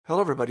Hello,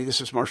 everybody. This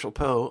is Marshall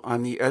Poe.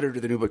 I'm the editor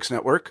of the New Books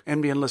Network.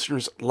 NBN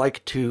listeners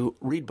like to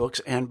read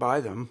books and buy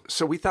them.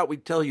 So we thought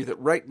we'd tell you that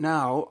right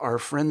now, our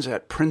friends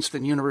at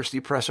Princeton University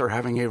Press are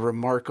having a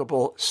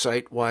remarkable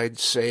site-wide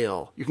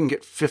sale. You can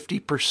get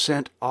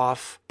 50%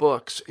 off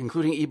books,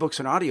 including ebooks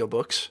and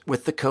audiobooks,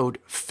 with the code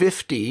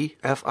 50,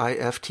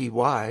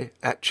 F-I-F-T-Y,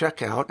 at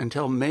checkout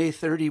until May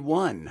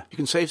 31. You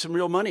can save some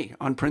real money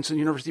on Princeton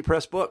University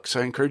Press books.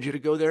 I encourage you to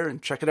go there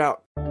and check it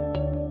out.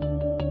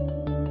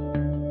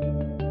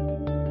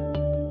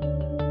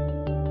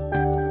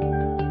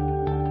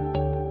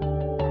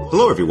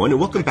 Hello, everyone, and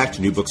welcome back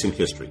to New Books in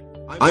History.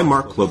 I'm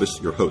Mark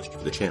Clovis, your host for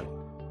the channel.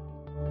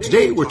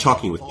 Today, we're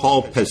talking with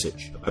Paul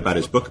Pezic about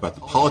his book about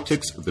the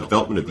politics of the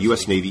development of the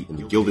U.S. Navy in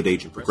the Gilded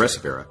Age and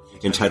Progressive Era,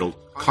 entitled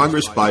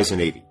Congress Buys a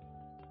Navy.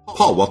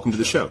 Paul, welcome to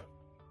the show.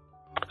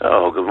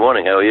 Oh, good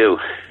morning. How are you?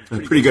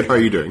 Pretty good. How are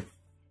you doing?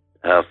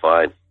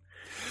 Fine.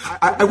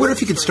 I wonder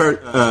if you could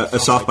start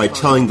us off by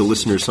telling the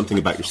listeners something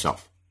about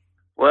yourself.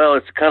 Well,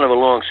 it's kind of a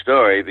long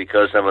story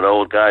because I'm an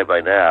old guy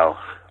by now.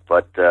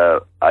 But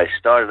I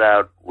started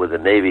out with a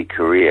Navy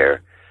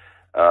career,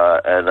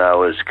 and I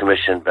was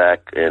commissioned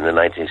back in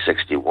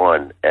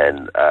 1961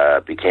 and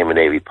became a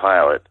Navy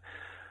pilot.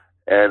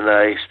 And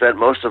I spent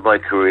most of my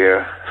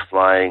career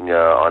flying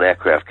on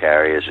aircraft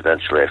carriers.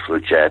 Eventually, I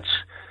flew jets.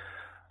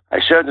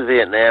 I served in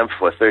Vietnam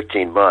for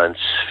 13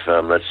 months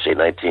from,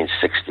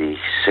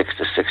 1966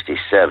 to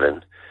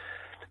 67.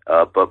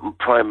 But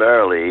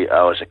primarily,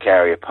 I was a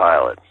carrier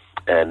pilot.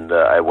 And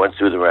I went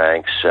through the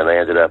ranks, and I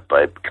ended up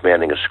by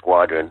commanding a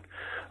squadron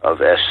of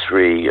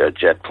S-3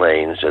 jet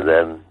planes, and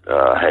then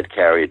had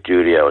carrier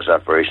duty. I was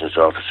operations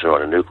officer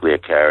on a nuclear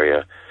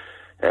carrier,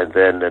 and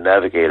then a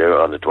navigator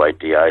on the Dwight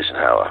D.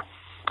 Eisenhower.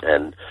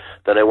 And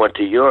then I went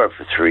to Europe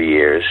for 3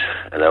 years,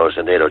 and I was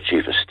a NATO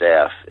chief of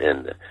staff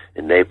in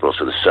Naples,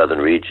 for the southern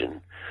region,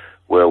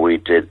 where we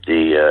did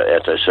the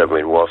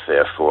anti-submarine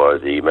warfare for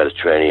the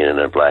Mediterranean and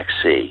the Black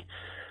Sea.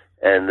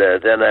 And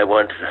then I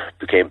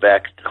came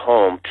back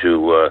home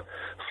to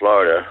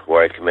Florida,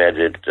 where I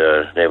commanded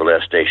Naval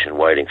Air Station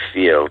Whiting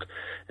Field.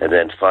 And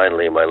then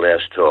finally, my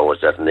last tour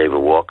was at the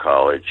Naval War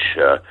College,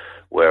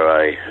 where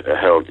I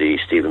held the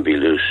Stephen B.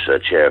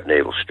 Luce Chair of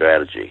Naval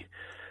Strategy.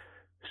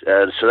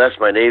 And so that's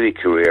my Navy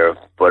career.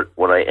 But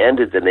when I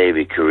ended the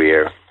Navy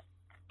career,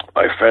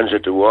 my friends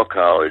at the War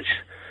College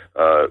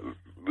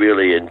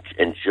really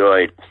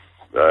enjoyed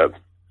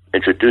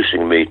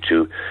introducing me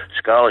to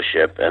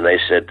scholarship, and they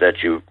said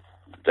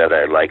that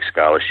I like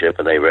scholarship,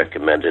 and they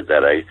recommended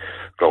that I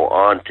go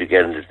on to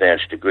get an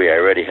advanced degree. I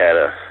already had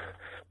a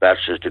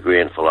bachelor's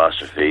degree in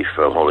philosophy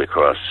from Holy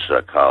Cross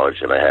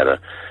College, and I had a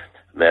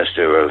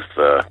master of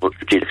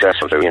strategic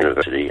studies from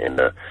University in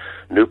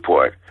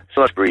Newport.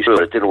 So much breeze,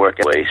 but it didn't work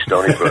anyway.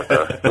 Stony Brook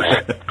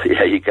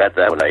yeah, you got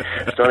that one.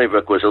 Stony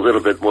Brook was a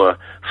little bit more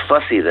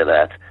fussy than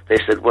that. They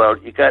said, well,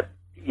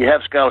 you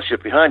have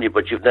scholarship behind you,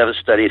 but you've never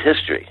studied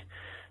history.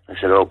 I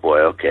said, oh, boy,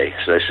 okay.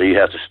 So you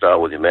have to start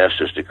with your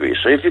master's degree.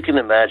 So if you can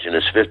imagine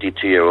this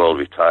 52-year-old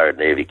retired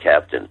Navy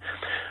captain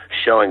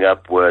showing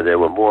up where there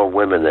were more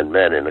women than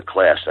men in the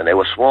class, and they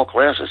were small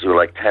classes. There were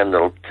like 10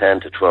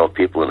 to 12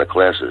 people in the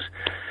classes.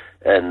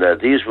 And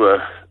these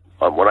were,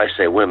 when I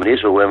say women,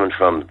 these were women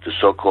from the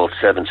so-called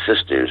Seven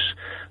Sisters,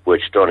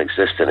 which don't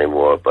exist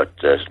anymore, but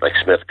like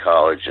Smith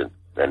College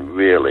and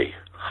really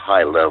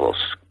high-level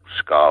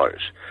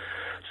scholars.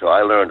 So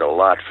I learned a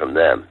lot from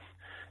them.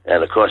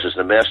 And, of course, as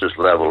the master's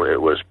level, it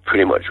was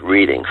pretty much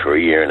reading for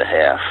a year and a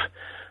half.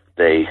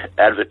 They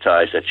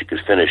advertised that you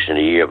could finish in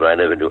a year, but I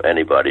never knew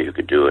anybody who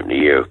could do it in a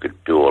year who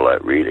could do all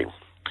that reading.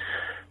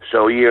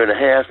 So a year and a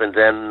half, and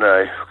then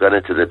I got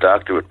into the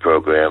doctorate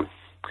program,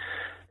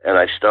 and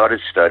I started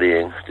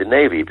studying the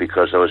Navy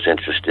because I was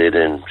interested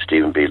in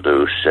Stephen B.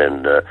 Luce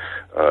and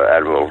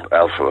Admiral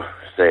Alpha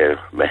Thayer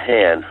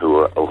Mahan,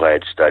 who I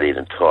had studied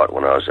and taught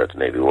when I was at the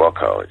Navy War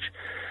College.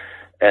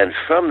 And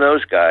from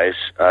those guys,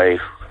 I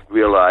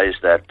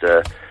realized that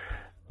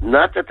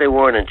not that they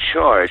weren't in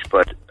charge,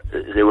 but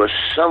they were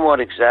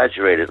somewhat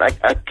exaggerated. I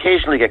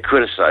occasionally get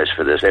criticized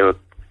for this.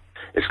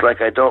 It's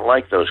like I don't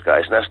like those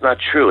guys, and that's not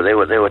true. They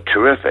were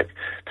terrific,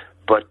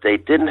 but they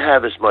didn't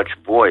have as much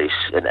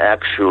voice in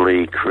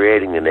actually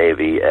creating the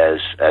Navy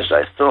as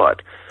I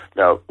thought.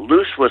 Now,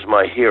 Luce was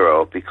my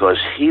hero because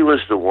he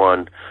was the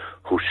one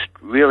who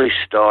really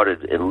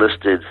started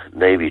enlisted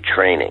Navy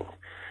training.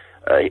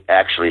 He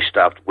actually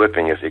stopped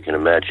whipping, if you can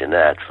imagine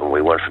that, when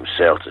we went from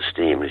sail to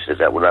steam. He said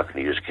that we're not going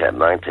to use Cat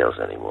Ninetails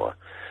anymore.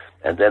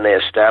 And then they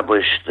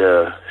established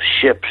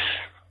ships,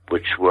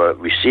 which were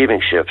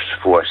receiving ships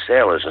for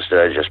sailors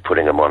instead of just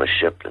putting them on a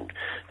ship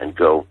and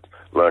go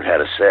learn how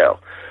to sail.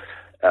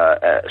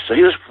 So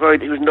he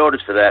was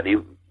noted for that.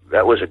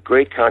 That was a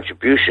great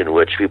contribution,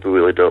 which people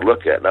really don't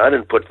look at. Now, I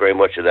didn't put very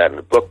much of that in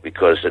the book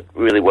because it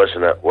really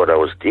wasn't what I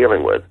was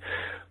dealing with.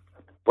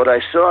 But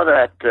I saw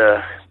that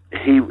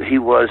he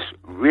was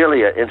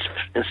really an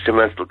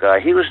instrumental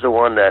guy. He was the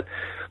one that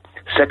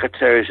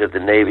secretaries of the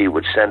Navy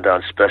would send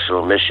on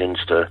special missions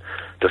to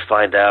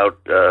find out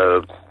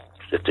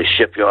if the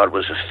shipyard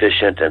was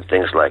efficient and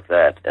things like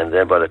that. And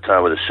then by the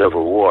time of the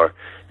Civil War,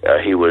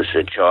 he was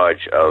in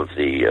charge of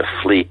the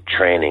fleet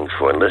training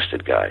for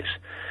enlisted guys.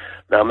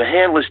 Now,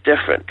 Mahan was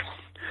different.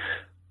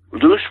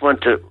 Luce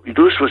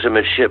was a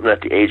midshipman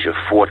at the age of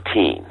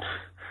 14.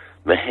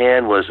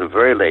 Mahan was a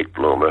very late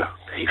bloomer.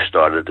 He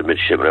started at the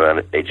midshipman around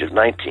the age of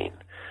 19.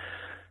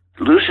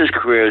 Luce's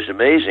career is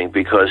amazing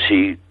because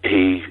he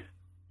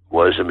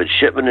was a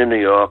midshipman in New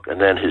York, and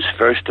then his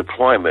first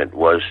deployment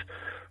was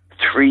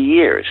 3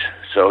 years.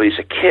 So he's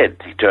a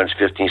kid. He turns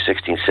 15,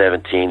 16,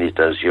 17. He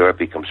does Europe.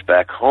 He comes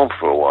back home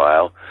for a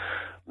while,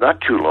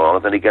 not too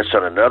long. Then he gets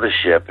on another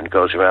ship and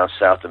goes around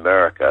South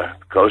America,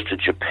 goes to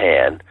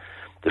Japan,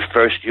 the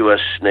first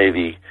U.S.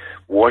 Navy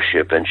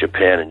warship in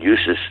Japan, and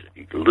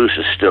Luce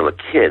is still a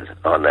kid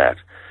on that.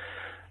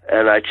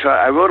 And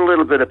I wrote a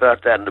little bit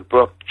about that in the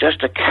book just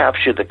to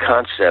capture the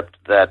concept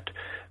that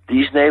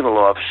these naval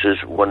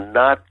officers were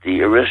not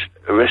the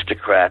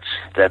aristocrats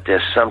that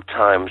they're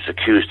sometimes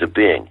accused of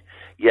being.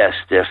 Yes,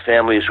 their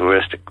families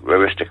were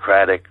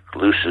aristocratic.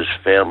 Luce's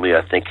family,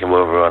 I think, came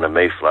over on a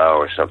Mayflower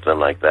or something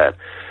like that.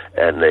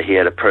 And he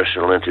had a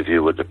personal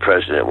interview with the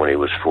president when he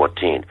was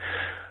 14.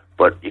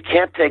 But you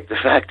can't take the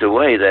fact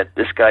away that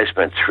this guy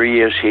spent 3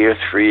 years here,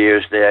 3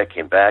 years there,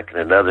 came back in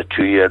another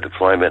 2-year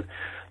deployment.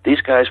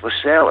 These guys were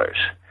sailors.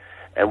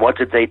 And what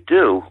did they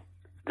do?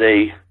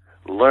 They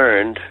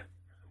learned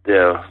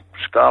their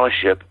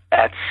scholarship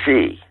at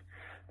sea.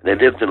 They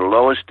lived in the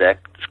lowest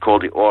deck. It's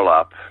called the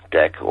Orlop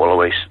deck, all the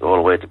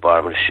way at the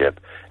bottom of the ship.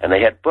 And they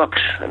had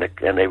books, and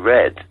they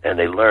read, and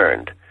they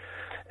learned.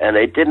 And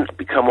they didn't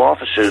become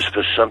officers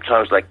for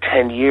sometimes like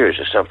 10 years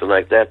or something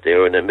like that. They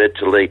were in their mid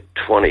to late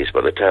 20s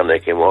by the time they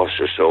became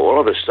officers. So all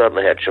of a sudden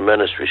they had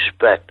tremendous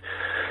respect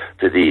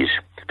to these,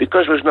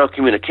 because there was no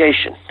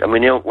communication. I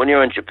mean, when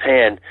you're in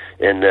Japan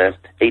in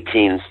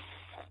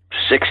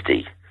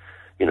 1860,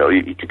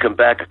 you come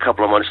back a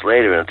couple of months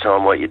later and tell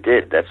them what you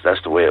did.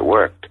 That's the way it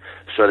worked.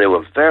 So they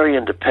were very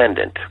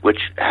independent,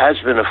 which has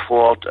been a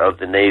fault of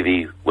the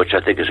Navy, which I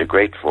think is a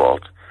great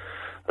fault.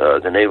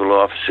 The naval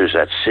officers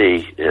at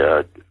sea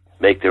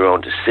make their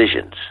own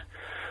decisions.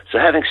 So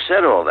having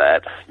said all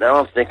that, now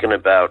I'm thinking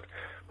about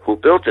who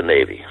built the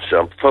Navy. So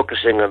I'm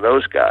focusing on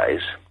those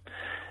guys.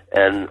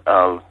 And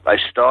I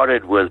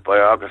started with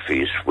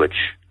biographies, which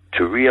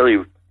to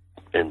really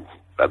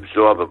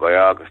absorb a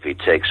biography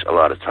takes a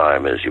lot of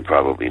time, as you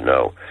probably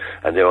know.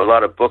 And there were a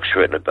lot of books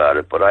written about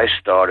it, but I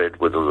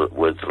started with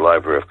the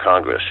Library of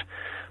Congress.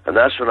 And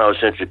that's when I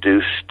was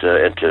introduced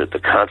into the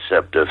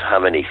concept of how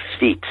many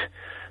feet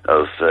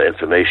of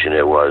information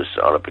there was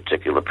on a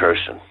particular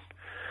person.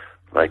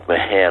 Like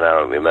Mahan, I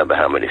don't remember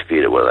how many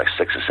feet it was, like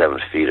 6 or 7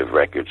 feet of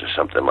records or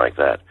something like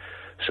that.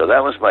 So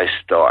that was my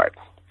start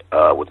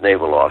with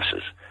naval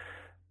officers.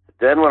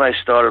 Then when I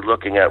started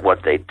looking at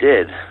what they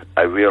did,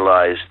 I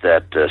realized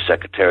that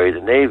Secretary of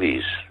the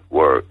Navies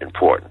were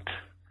important.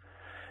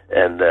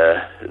 And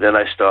then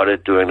I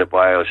started doing the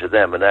bios of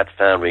them, and that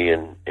found me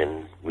in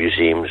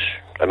museums,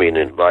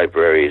 in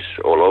libraries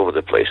all over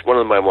the place. One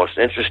of my most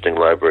interesting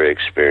library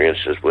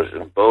experiences was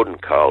in Bowdoin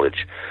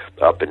College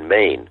up in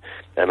Maine,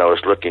 and I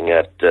was looking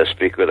at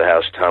Speaker of the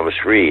House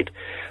Thomas Reed,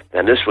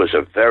 and this was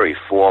a very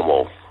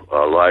formal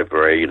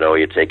library.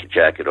 You take your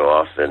jacket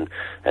off, and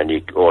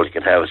all you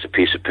can have is a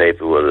piece of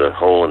paper with a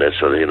hole in it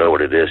so that you know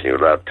what it is, and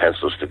you're allowed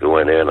pencils to go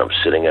in there, and I'm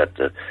sitting at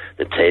the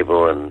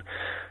table, and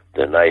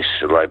the nice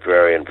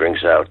librarian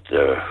brings out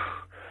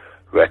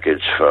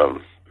records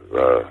from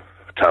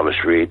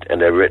Thomas Reed,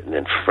 and they're written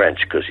in French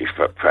because he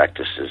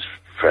practices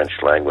French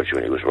language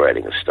when he was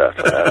writing the stuff.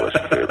 And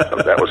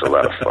that was a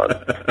lot of fun,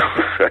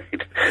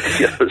 right?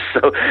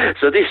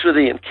 So these were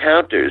the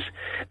encounters,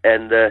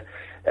 and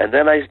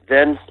then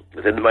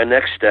my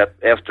next step,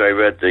 after I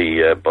read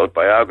the both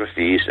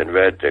biographies and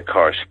read the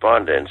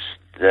correspondence,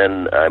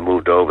 then I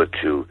moved over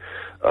to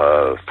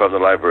from the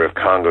Library of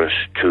Congress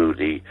to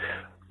the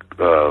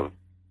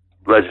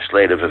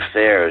legislative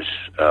affairs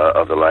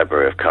of the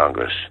Library of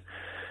Congress.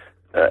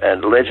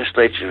 And the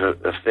legislative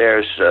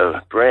affairs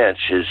branch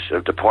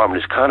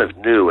department is kind of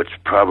new. It's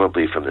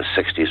probably from the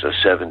 60s or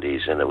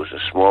 70s, and it was a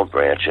small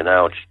branch, and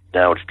now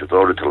it's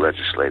devoted to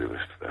legislative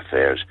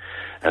affairs.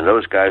 And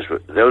those guys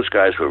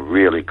were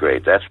really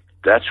great.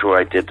 That's where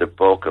I did the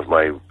bulk of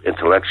my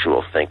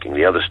intellectual thinking.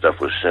 The other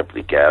stuff was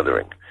simply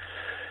gathering.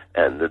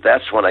 And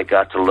that's when I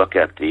got to look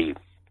at the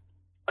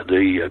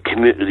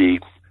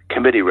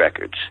committee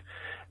records.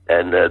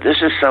 And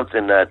this is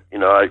something that,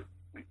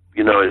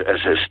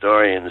 as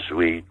historians,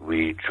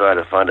 we try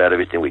to find out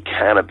everything we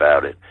can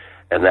about it.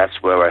 And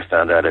that's where I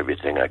found out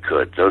everything I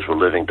could. Those were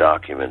living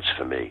documents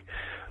for me.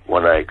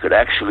 When I could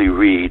actually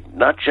read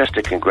not just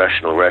a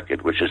congressional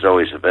record, which is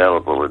always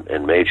available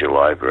in major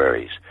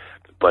libraries,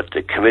 but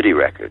the committee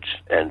records,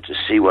 and to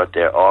see what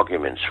their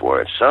arguments were.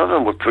 And some of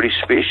them were pretty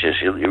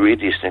specious. You read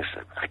these things,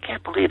 I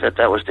can't believe that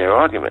was their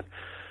argument.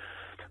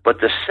 But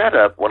the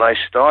setup, when I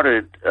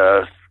started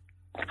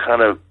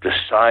kind of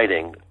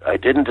deciding, I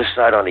didn't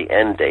decide on the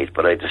end date,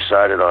 but I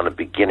decided on a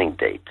beginning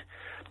date.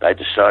 I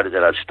decided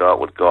that I'd start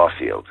with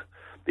Garfield,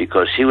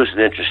 because he was an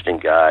interesting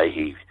guy.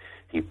 He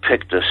he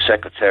picked a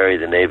Secretary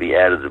of the Navy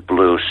out of the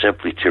blue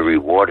simply to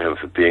reward him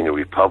for being a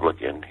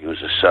Republican. He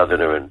was a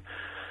Southerner in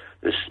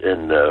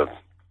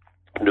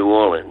New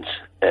Orleans,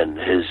 and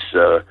his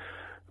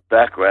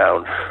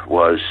background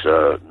was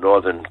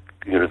northern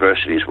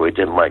universities where he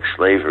didn't like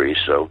slavery,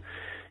 so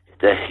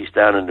he's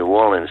down in New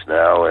Orleans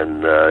now,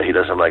 and he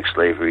doesn't like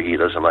slavery, he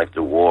doesn't like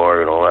the war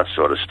and all that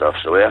sort of stuff.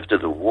 So after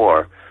the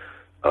war,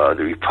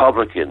 the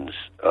Republicans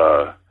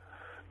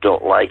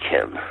don't like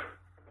him,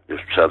 the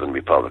Southern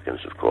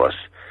Republicans, of course,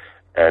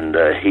 and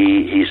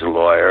he's a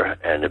lawyer,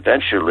 and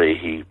eventually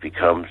he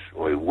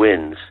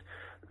wins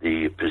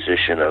the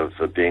position of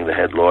being the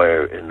head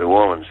lawyer in New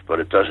Orleans, but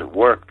it doesn't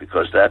work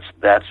because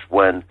that's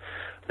when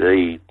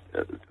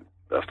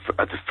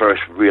at the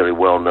first really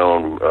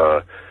well-known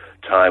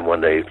time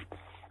when they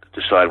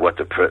decide what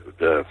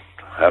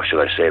how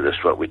should I say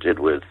this, what we did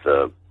with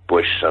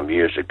Bush some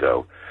years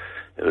ago.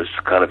 It was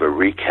kind of a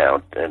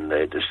recount, and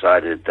they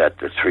decided that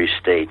the three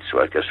states,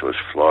 so I guess it was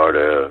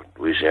Florida,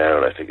 Louisiana,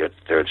 and I forget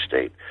the third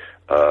state,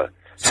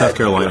 South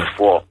Carolina.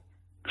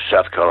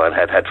 South Carolina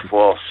had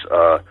false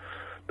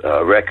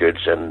records,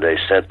 and they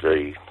sent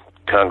the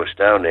Congress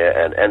down there,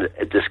 and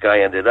this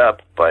guy ended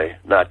up by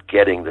not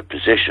getting the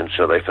position,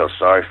 so they felt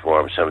sorry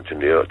for him, sent him to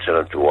New York, sent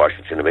him to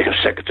Washington, and made him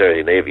Secretary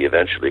of the Navy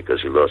eventually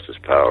because he lost his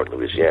power in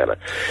Louisiana.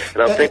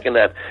 And I'm thinking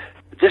that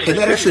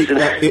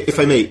if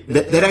I may,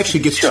 that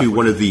actually gets to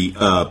one of the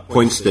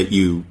points that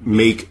you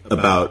make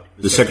about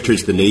the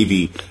Secretaries of the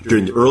Navy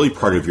during the early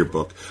part of your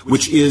book,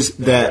 which is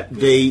that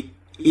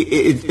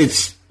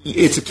it's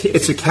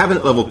a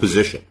cabinet level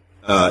position.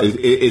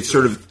 It's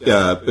sort of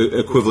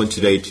equivalent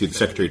today to the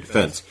Secretary of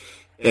Defense,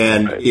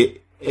 and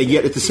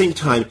yet at the same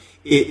time,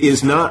 it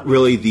is not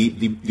really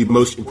the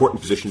most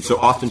important position. So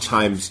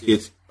oftentimes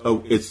it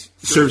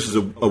serves as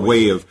a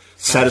way of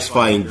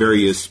satisfying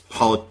various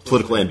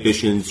political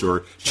ambitions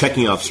or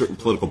checking off certain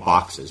political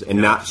boxes, and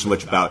not so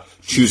much about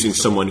choosing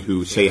someone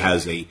who, say,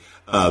 has a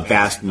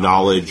vast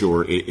knowledge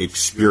or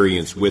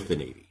experience with the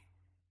Navy.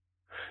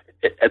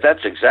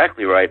 That's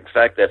exactly right. In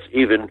fact, that's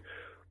even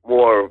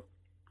more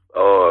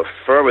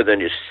firmer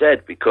than you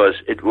said, because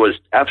it was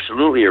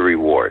absolutely a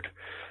reward,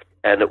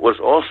 and it was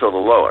also the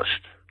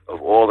lowest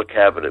of all the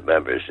cabinet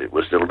members. It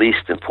was the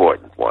least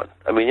important one.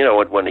 I mean,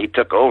 when he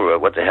took over,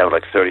 they had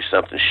like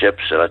 30-something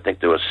ships, and I think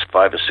there was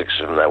 5 or 6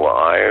 of them that were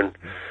iron.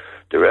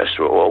 The rest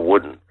were all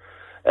wooden,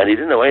 and he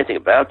didn't know anything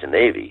about the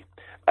Navy.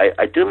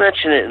 I do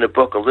mention it in the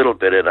book a little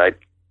bit, and I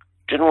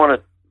didn't want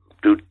to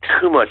do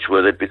too much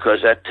with it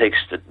because that takes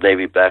the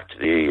Navy back to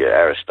the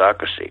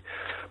aristocracy.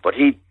 But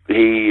he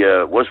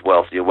was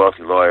wealthy, a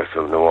wealthy lawyer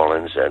from New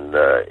Orleans, and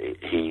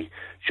he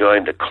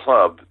joined a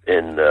club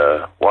in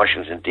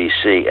Washington,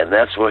 D.C., and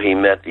that's where he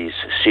met these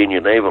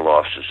senior naval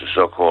officers, the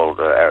so-called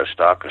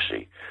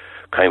aristocracy,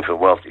 came from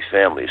wealthy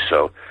families,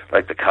 so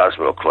like the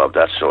Cosmo Club,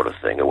 that sort of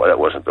thing. Well, that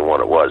wasn't the one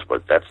it was,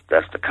 but that's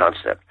the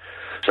concept.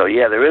 So,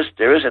 yeah, there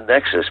is a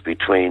nexus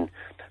between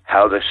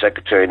how the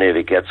Secretary of the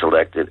Navy gets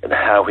elected and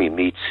how he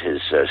meets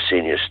his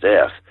senior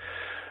staff,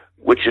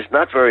 which is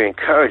not very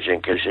encouraging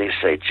because they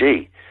say,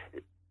 gee,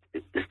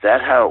 is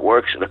that how it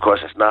works? And, of course,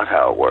 it's not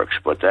how it works,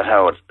 but that's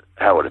how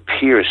it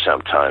appears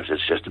sometimes.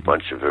 It's just a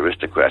bunch of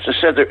aristocrats.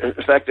 In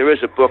fact, there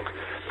is a book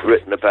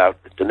written about,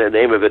 the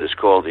name of it is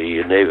called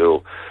The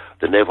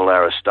Naval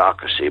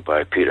Aristocracy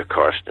by Peter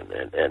Karsten,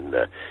 and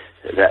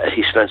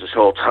he spends his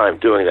whole time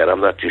doing that.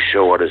 I'm not too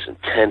sure what his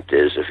intent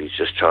is, if he's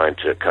just trying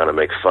to kind of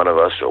make fun of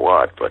us or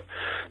what, but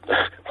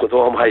with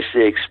all my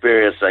sea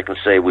experience, I can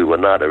say we were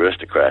not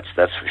aristocrats,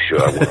 that's for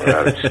sure. We were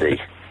out at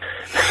sea.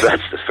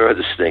 That's the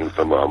furthest thing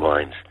from our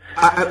minds.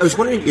 I was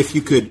wondering if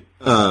you could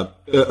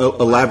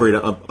elaborate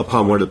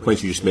upon one of the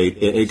points you just made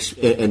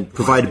and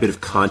provide a bit of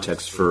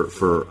context for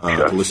Sure.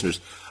 The listeners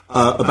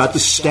about the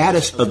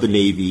status of the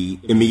Navy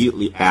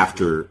immediately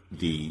after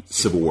the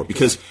Civil War.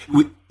 Because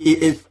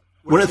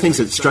one of the things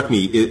that struck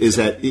me is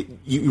that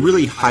you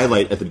really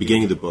highlight at the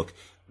beginning of the book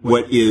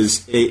what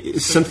is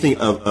something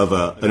of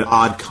an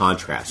odd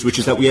contrast, which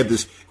is that we have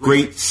this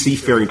great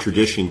seafaring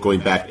tradition going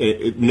back,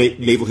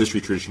 naval history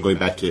tradition going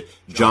back to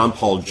John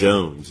Paul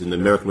Jones in the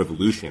American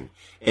Revolution,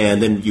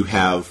 and then you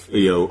have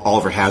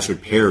Oliver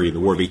Hazard Perry in the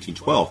War of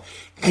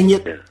 1812, and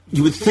yet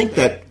you would think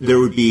that there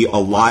would be a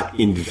lot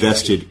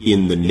invested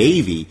in the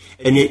Navy,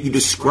 and yet you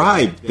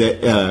described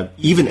that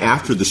even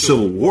after the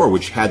Civil War,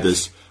 which had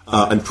this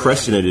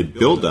unprecedented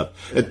buildup,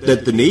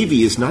 that the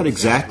Navy is not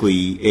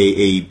exactly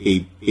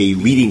a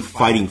leading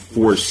fighting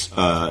force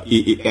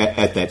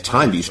at that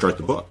time. Do you start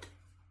the book?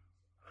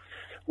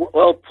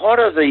 Well, part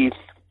of the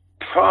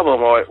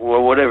problem,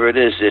 or whatever it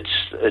is,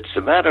 it's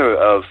a matter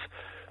of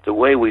the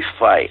way we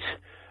fight.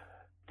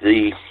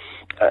 And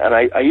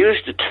I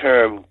use the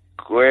term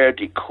guerre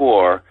de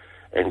corps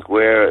and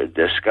guerre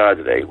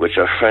d'escadre, which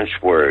are French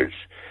words.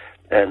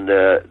 And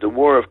the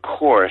war, of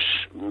course,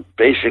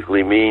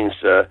 basically means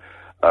a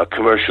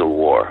commercial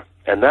war.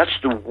 And that's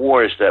the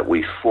wars that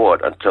we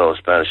fought until the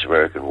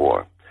Spanish-American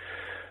War.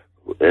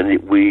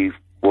 And we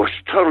were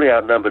totally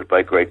outnumbered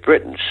by Great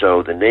Britain,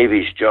 so the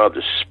Navy's job,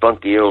 the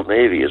spunky old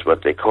Navy is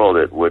what they called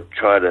it, would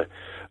try to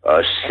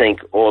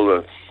sink all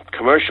the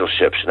commercial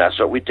ships, and that's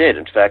what we did.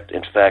 In fact,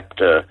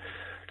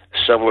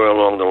 somewhere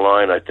along the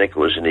line, I think it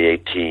was in the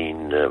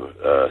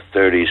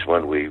 1830s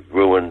when we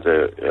ruined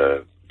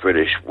the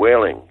British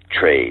whaling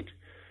trade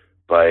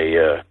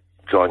by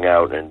going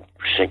out and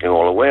sinking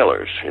all the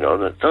whalers.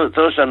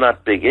 Those are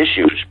not big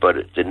issues, but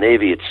the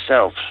Navy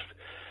itself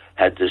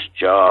had this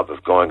job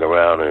of going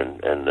around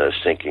and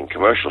sinking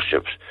commercial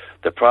ships.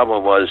 The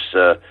problem was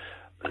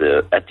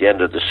at the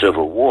end of the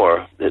Civil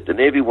War, the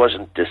Navy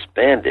wasn't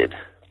disbanded,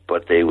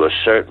 but they were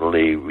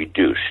certainly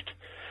reduced.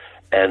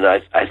 And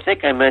I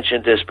think I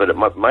mentioned this, but it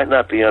might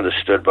not be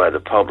understood by the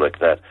public,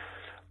 that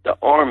the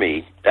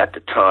Army at the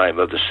time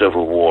of the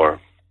Civil War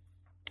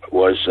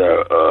was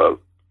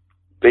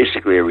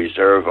basically a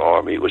reserve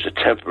army. It was a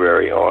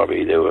temporary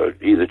army. They were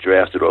either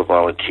drafted or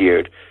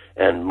volunteered,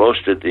 and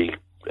most of the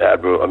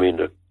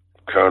the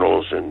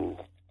colonels and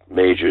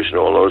majors and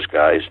all those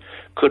guys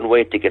couldn't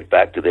wait to get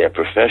back to their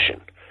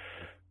profession.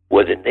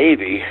 Where the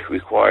Navy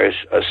requires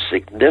a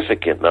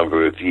significant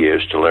number of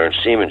years to learn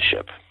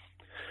seamanship.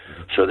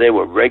 So they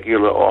were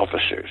regular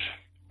officers,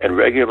 and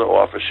regular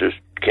officers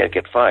can't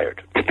get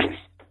fired.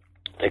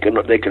 They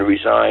can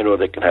resign, or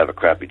they can have a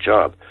crappy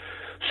job.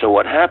 So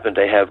what happened,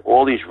 they have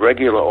all these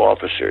regular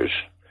officers,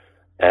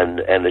 and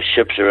the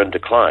ships are in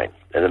decline,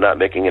 and they're not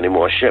making any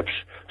more ships.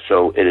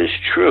 So it is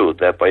true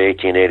that by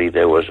 1880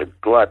 there was a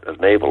glut of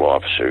naval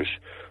officers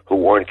who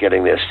weren't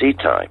getting their sea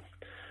time.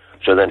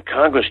 So then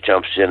Congress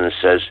jumps in and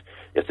says,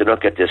 if they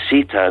don't get their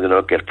sea time, they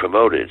don't get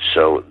promoted.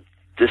 So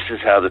this is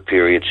how the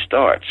period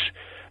starts.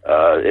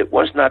 It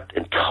was not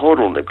in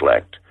total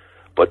neglect,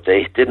 but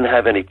they didn't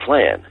have any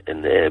plan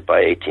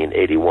by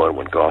 1881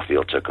 when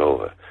Garfield took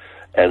over.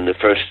 And the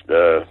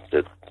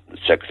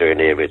Secretary of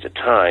the Navy at the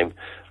time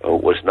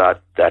was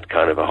not that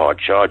kind of a hard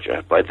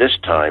charger. By this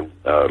time,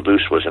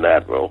 Luce was an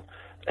admiral,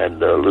 and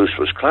Luce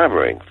was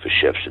clamoring for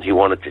ships, and he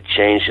wanted to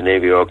change the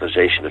Navy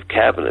organization of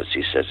cabinets.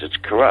 He says it's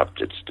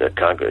corrupt. It's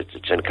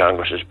in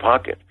Congress's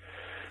pocket.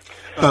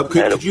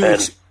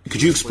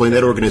 Could you explain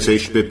that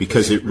organization a bit,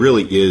 because it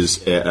really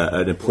is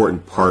an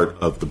important part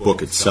of the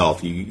book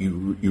itself.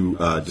 You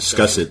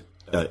discuss it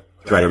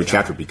throughout every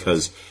chapter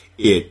because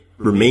it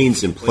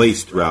remains in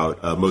place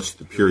throughout most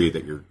of the period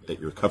that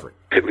you're covering.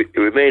 It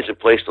remains in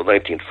place till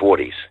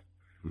 1940s.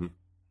 Mm-hmm.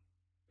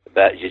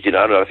 That I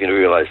don't know if you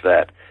realize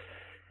that.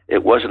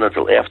 It wasn't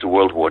until after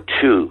World War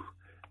II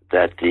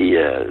that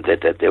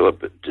that they were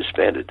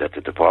disbanded, that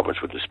the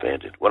departments were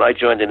disbanded. When I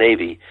joined the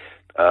Navy,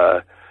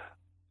 it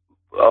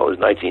was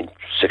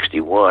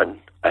 1961.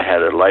 I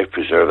had a life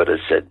preserver that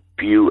said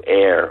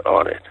BUAIR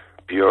on it,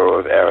 Bureau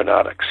of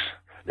Aeronautics.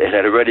 They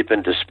had already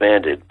been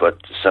disbanded, but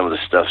some of the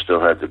stuff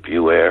still had the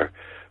BUAIR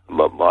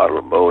model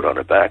or mode on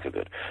the back of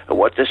it. And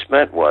what this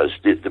meant was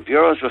the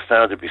bureaus were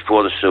founded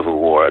before the Civil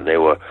War, and they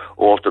were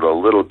altered a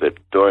little bit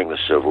during the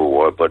Civil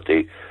War, but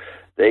they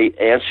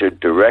answered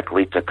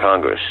directly to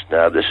Congress.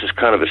 Now, this is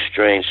kind of a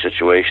strange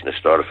situation that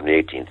started from the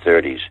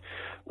 1830s,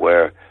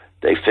 where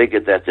they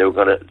figured that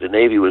the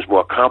Navy was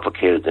more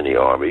complicated than the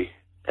Army,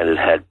 and it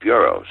had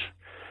bureaus.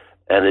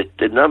 And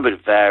the number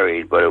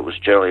varied, but it was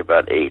generally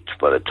about 8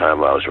 by the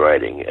time I was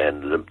writing.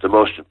 And the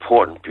most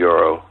important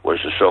bureau was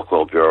the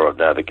so-called Bureau of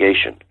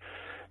Navigation.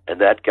 And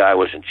that guy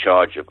was in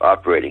charge of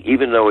operating.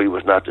 Even though he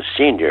was not the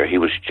senior, he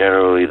was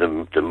generally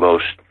the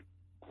most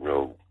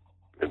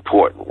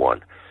important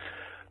one.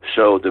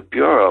 So the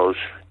bureaus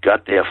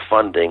got their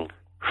funding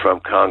from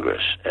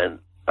Congress. And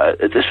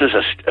this was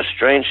a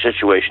strange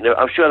situation.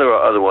 I'm sure there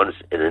are other ones,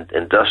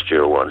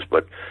 industrial ones,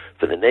 but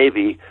for the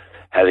Navy,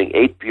 having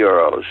 8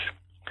 bureaus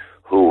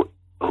who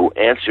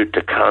answered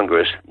to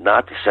Congress,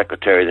 not the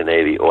Secretary of the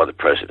Navy or the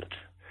President.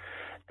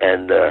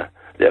 And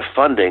their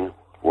funding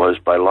was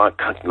by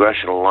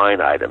congressional line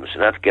items,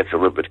 and that gets a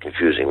little bit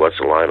confusing. What's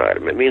a line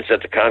item? It means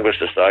that the Congress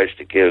decides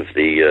to give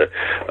the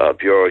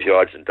Bureau of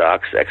Yards and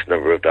Docks X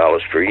number of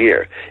dollars per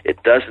year.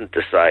 It doesn't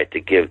decide to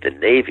give the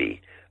Navy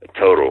a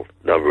total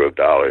number of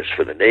dollars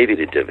for the Navy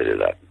to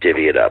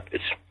divvy it up.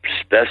 It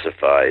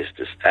specifies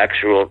this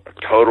actual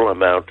total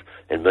amount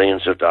in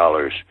millions of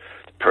dollars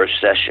per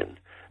session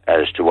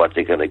as to what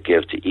they're going to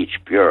give to each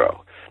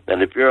bureau.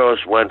 And the bureaus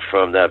went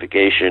from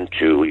navigation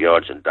to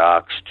yards and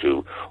docks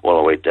to all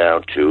the way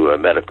down to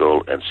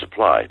medical and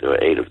supply. There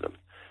were 8 of them.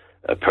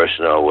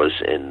 Personnel was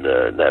in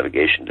the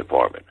navigation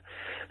department.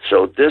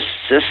 So this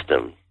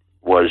system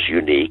was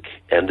unique,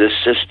 and this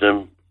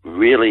system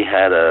really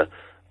had a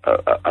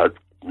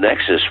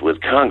nexus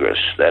with Congress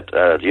that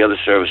the other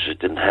services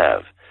didn't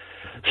have.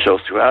 So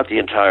throughout the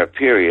entire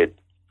period,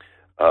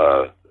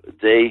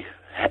 they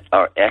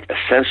are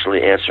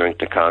essentially answering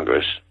to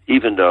Congress,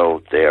 even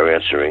though they are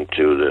answering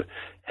to the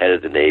head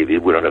of the Navy.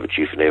 We don't have a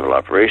chief of naval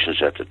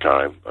operations at the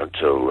time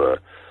until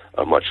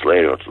much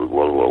later, until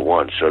World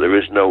War I. So there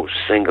is no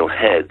single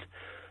head.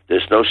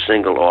 There's no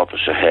single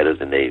officer head of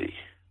the Navy.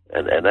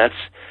 And that's,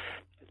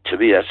 to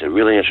me, that's a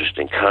really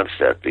interesting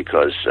concept,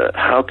 because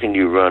how can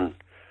you run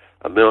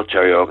a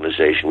military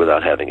organization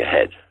without having a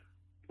head?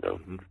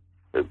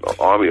 The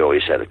Army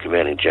always had a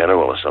commanding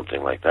general or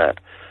something like that.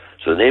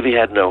 So the Navy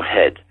had no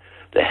head.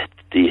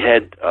 The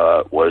head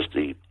was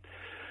the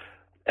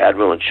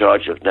admiral in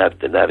charge of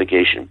the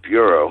Navigation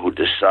Bureau who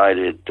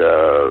decided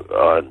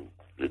on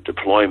the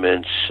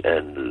deployments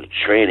and the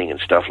training and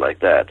stuff like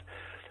that.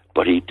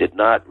 But he did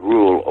not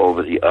rule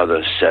over the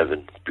other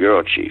 7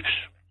 bureau chiefs.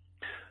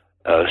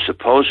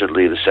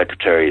 Supposedly, the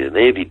Secretary of the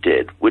Navy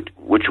did, which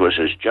was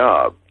his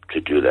job to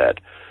do that.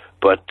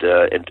 But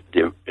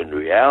in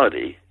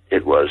reality,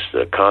 it was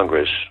the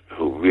Congress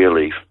who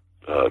really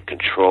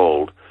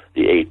controlled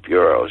the 8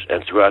 bureaus.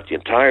 And throughout the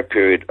entire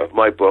period of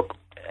my book,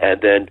 and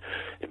then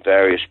in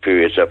various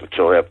periods up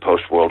until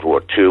post-World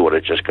War II, when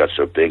it just got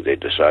so big they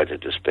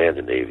decided to disband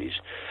the Navy's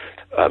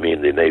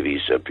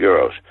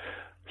bureaus.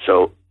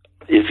 So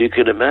if you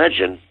can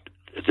imagine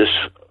this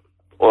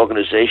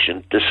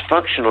organization,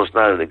 dysfunctional is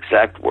not an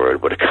exact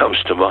word, but it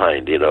comes to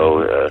mind, is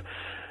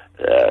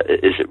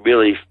it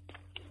really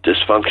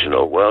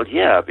dysfunctional? Well,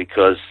 yeah,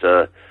 because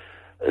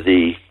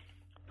the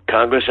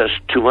Congress has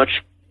too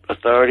much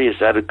authority. Is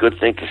that a good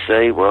thing to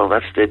say? Well,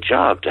 that's their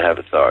job to have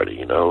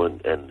authority,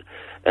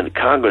 and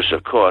Congress,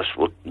 of course,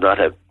 will not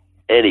have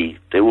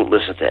they won't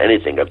listen to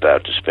anything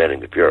about disbanding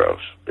the bureaus.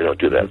 They don't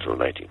do that until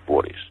the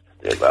 1940s.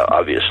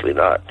 Obviously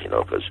not,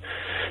 because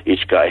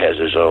each guy has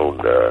his own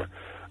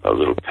a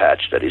little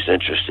patch that he's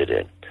interested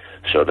in.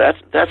 So that's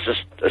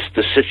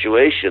the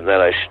situation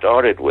that I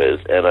started with,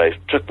 and it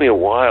took me a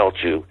while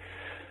to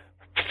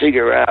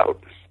figure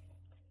out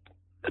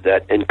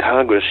that in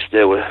Congress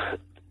there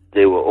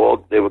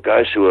were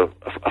guys who were,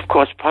 of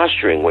course,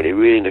 posturing when you're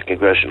reading the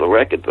congressional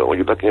record, but when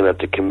you're looking at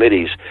the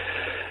committees,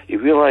 you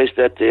realize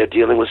that they're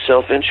dealing with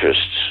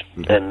self-interests.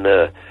 And,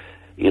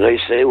 you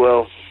say,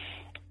 well,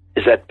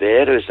 is that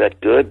bad or is that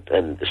good?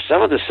 And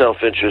some of the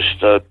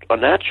self-interests are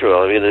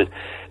natural. I mean, in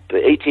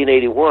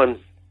 1881,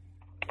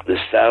 the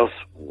South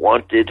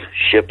wanted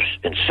ships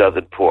in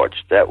southern ports.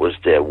 That was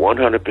their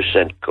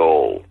 100%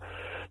 goal.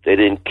 They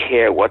didn't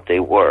care what they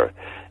were.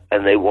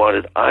 And they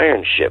wanted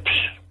iron ships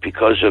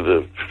because of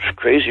the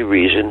crazy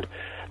reason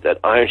that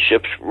iron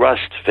ships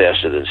rust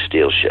faster than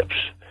steel ships.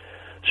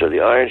 So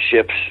the iron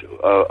ships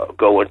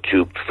go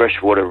into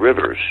freshwater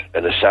rivers,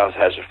 and the South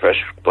has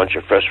a bunch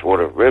of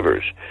freshwater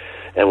rivers.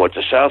 And what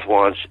the South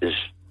wants is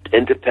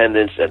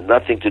independence and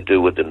nothing to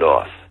do with the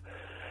North.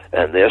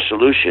 And their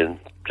solution,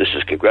 this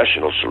is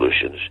congressional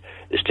solutions,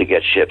 is to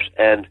get ships.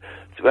 And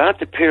throughout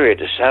the period,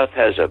 the South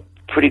has a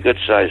pretty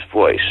good-sized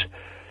voice.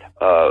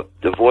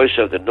 The voice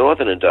of the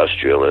Northern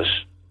industrialists,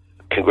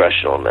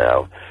 congressional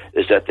now,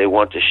 is that they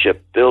want the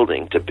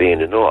shipbuilding to be in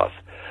the North.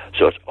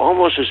 So it's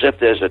almost as if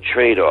there's a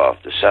trade-off.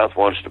 The South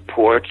wants the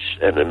ports,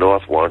 and the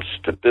North wants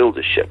to build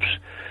the ships.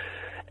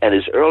 And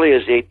as early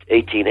as the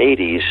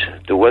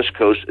 1880s, the West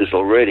Coast is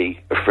already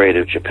afraid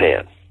of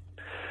Japan.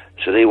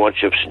 So they want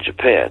ships in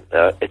Japan.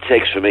 It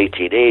takes from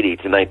 1880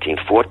 to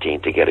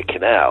 1914 to get a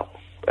canal,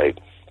 right?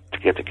 To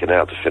get the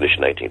canal to finish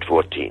in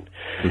 1914.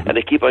 Mm-hmm. And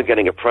they keep on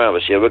getting a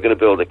promise, we're going to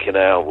build a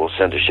canal, we'll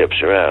send the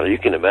ships around. You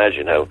can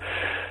imagine how,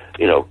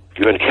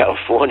 you're in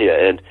California,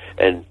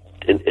 and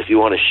if you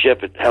want a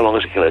ship, how long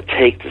is it going to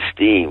take to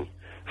steam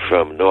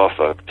from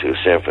Norfolk to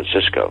San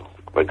Francisco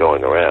by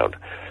going around?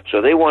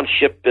 So they want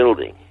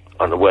shipbuilding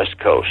on the West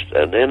Coast,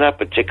 and they're not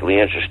particularly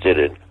interested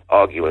in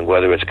arguing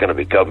whether it's going to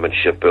be government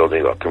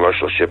shipbuilding or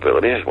commercial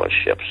shipbuilding. They just want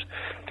ships.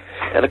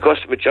 And, of course,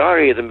 the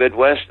majority of the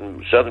Midwest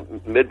and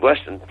Southern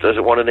Midwestern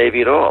doesn't want a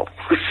Navy at all.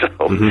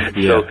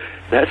 So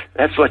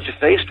that's what you're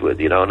faced with,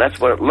 and that's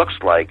what it looks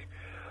like.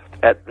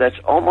 That's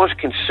almost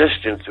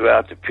consistent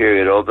throughout the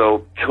period,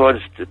 although towards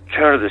the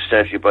turn of the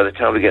century, by the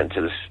time we get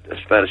into the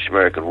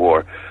Spanish-American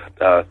War,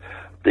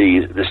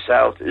 the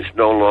South is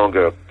no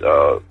longer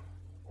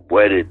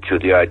wedded to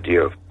the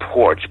idea of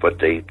ports, but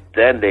they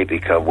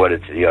become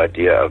wedded to the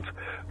idea of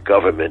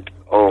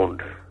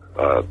government-owned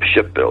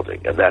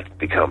shipbuilding, and that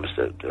becomes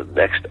the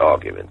next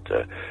argument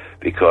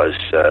because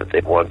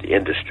they want the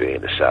industry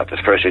in the South.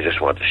 At first they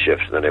just want the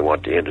ships, and then they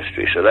want the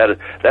industry. So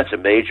that's a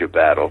major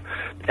battle,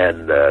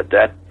 and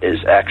that is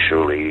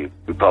actually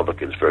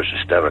Republicans versus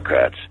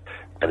Democrats.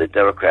 And the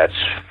Democrats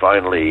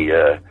finally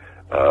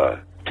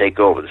take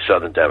over, the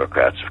Southern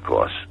Democrats, of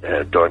course,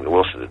 during the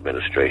Wilson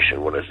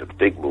administration, when there's a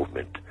big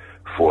movement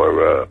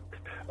for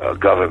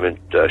government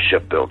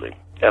shipbuilding.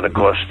 And, of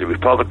course, the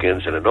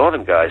Republicans and the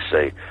Northern guys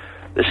say,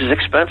 this is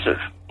expensive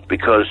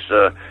because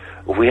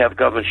if we have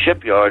government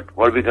shipyard,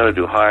 what are we going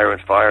to do? Hire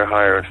and fire?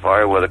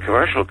 Well, the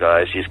commercial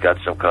guys, he's got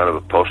some kind of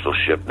a postal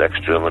ship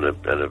next to him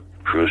and a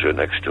cruiser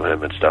next to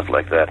him and stuff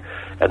like that.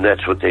 And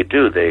that's what they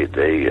do. They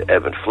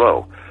ebb and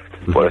flow.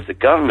 Mm-hmm. But if the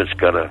government's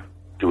going to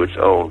do its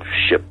own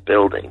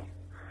shipbuilding,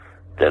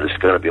 then it's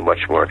going to be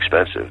much more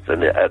expensive.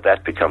 Then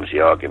that becomes the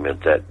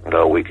argument that,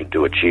 no, we can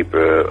do it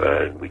cheaper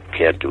and we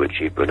can't do it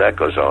cheaper. That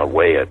goes on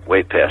way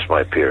past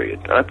my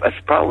period. That's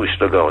probably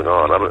still going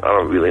on. I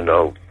don't really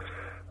know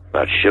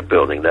about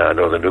shipbuilding now. I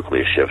know the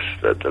nuclear ships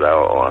that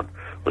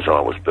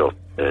I was built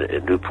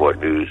in Newport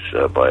News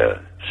by a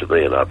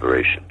civilian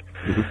operation.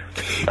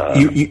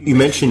 Mm-hmm. You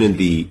mentioned in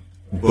the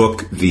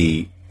book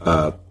the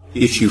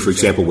issue, for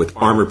example, with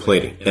armor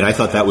plating, and I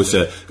thought that was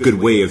a good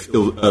way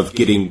of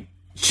getting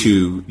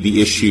to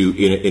the issue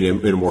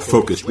in a more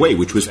focused way,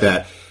 which was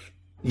that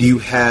you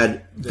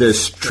had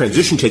this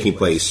transition taking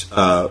place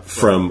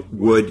from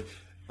wood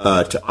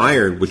to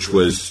iron, which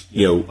was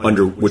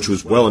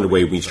well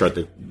underway when you start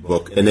the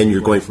book, and then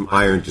you're going from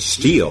iron to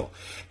steel,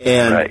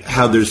 and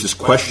how there's this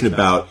question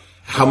about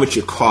how much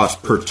it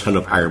costs per ton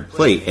of iron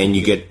plate, and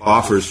you get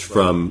offers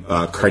from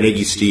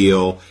Carnegie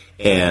Steel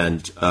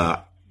and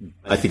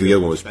I think the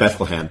other one was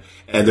Bethlehem,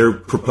 and they're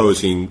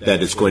proposing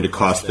that it's going to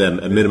cost them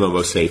a minimum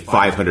of, say,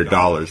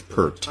 $500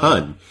 per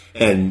ton.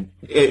 And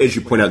as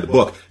you point out in the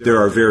book,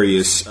 there are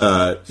various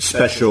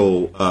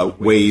special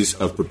ways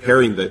of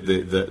preparing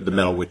the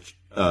metal, which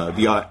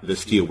the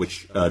steel,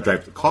 which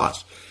drive the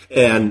cost.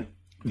 And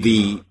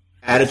the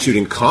attitude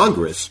in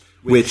Congress,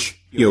 which,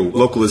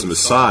 localism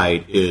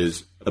aside,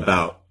 is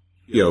about,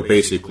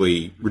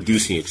 basically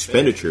reducing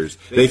expenditures,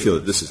 they feel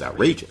that this is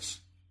outrageous.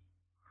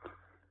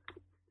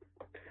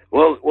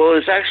 Well,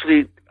 it's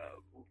actually,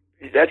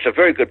 that's a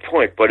very good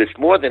point, but it's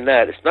more than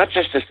that. It's not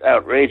just as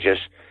outrageous.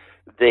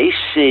 They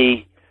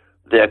see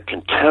their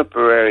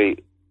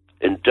contemporary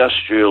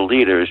industrial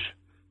leaders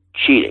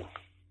cheating.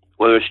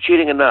 Whether it's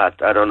cheating or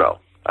not, I don't know.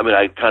 I mean,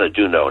 I kind of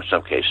do know in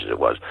some cases it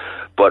was.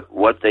 But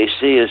what they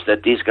see is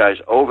that these guys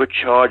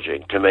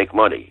overcharging to make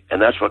money, and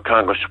that's what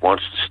Congress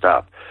wants to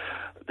stop.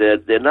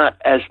 They're not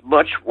as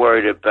much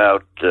worried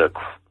about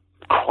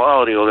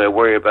quality, or they're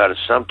worried about it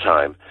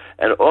sometime.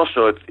 And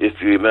also, if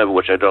you remember,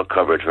 which I don't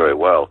cover it very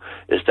well,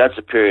 is that's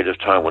a period of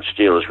time when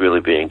steel is really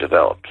being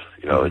developed.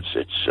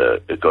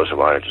 It goes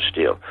from iron to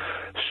steel.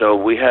 So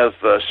we have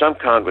some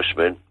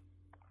congressmen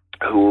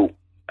who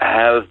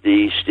have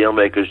the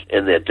steelmakers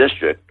in their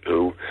district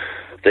who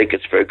think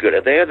it's very good,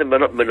 and they are the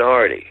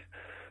minority.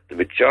 The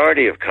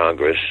majority of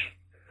Congress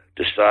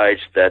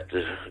decides that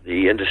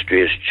the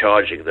industry is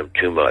charging them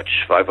too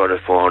much, $500,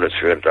 $400,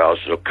 $300.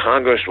 So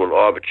Congress will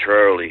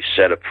arbitrarily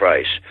set a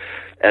price.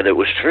 And it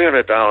was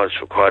 $300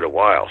 for quite a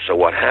while. So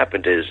what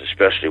happened is,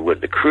 especially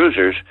with the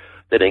cruisers,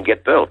 they didn't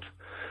get built.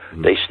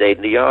 Mm-hmm. They stayed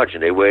in the yards,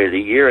 and they waited a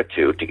year or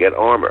two to get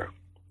armor.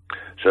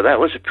 So that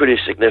was a pretty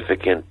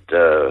significant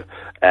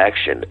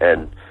action.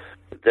 And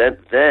then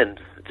the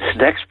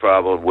next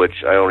problem,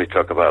 which I only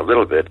talk about a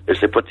little bit, is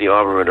they put the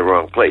armor in the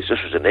wrong place. This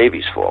was the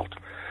Navy's fault.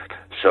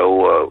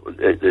 So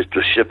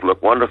the ship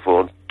looked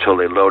wonderful until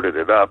they loaded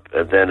it up,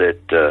 and then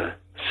it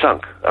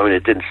sunk. I mean,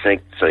 it didn't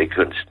sink, so you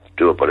couldn't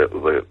do it, but it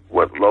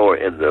went lower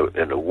in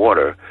the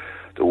water.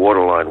 The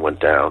water line went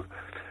down,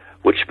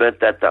 which meant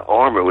that the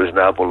armor was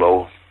now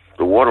below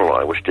the water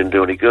line, which didn't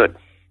do any good.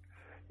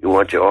 You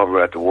want your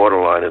armor at the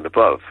water line and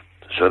above.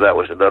 So that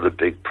was another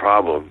big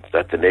problem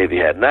that the Navy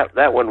had. And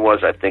that one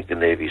was, I think, the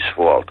Navy's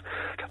fault.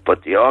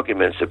 But the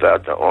arguments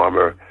about the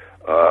armor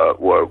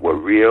were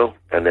real,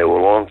 and they were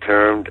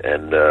long-term,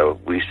 and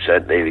we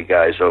sent Navy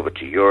guys over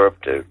to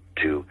Europe,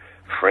 to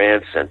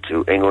France, and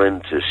to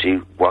England to see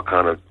what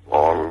kind of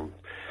armor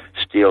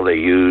steel they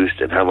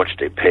used and how much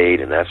they paid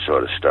and that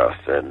sort of stuff.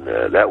 And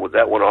that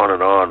went on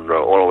and on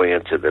all the way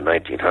into the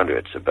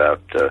 1900s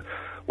about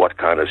what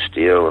kind of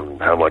steel and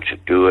how much to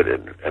do it,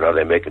 and are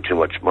they making too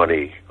much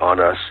money on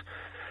us.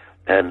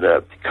 And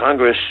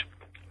Congress,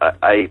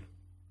 I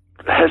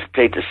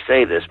hesitate to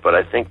say this, but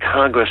I think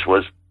Congress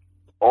was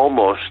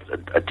almost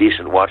a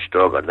decent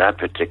watchdog on that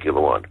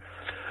particular one.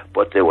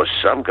 But there were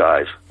some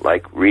guys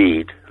like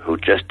Reed who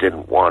just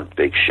didn't want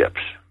big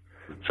ships.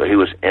 So he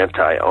was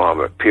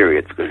anti-armor,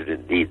 period, because he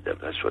didn't need them.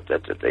 That's what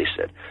they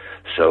said.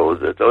 So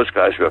those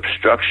guys were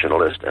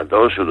obstructionalists, and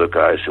those were the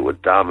guys who were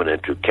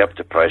dominant, who kept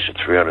the price at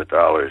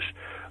 $300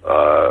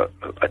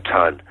 a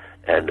ton,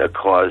 and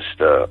caused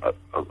a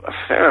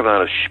fair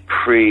amount of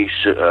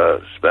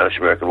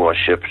pre-Spanish-American War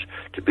ships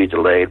to be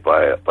delayed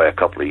by a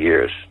couple of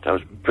years. That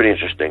was a pretty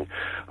interesting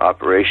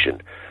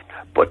operation.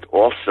 But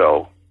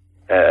also,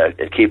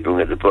 in keeping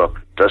with the book,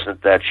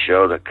 doesn't that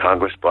show that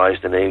Congress buys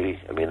the Navy?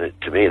 I mean,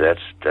 to me,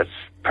 that's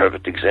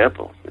perfect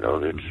example.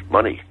 It's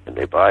money, and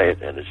they buy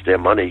it, and it's their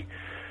money,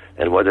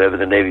 and whatever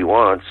the Navy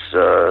wants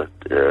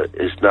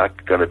is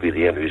not going to be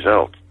the end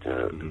result.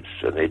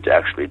 So they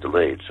actually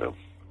delayed. So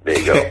there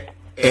you go.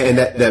 And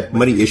that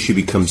money issue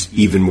becomes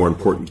even more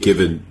important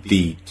given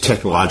the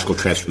technological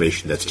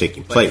transformation that's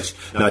taking place.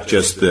 Not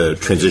just the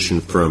transition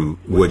from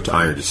wood to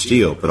iron to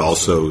steel, but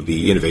also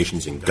the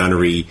innovations in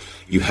gunnery.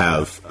 You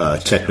have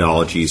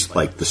technologies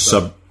like the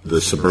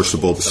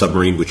submersible, the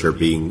submarine, which are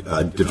being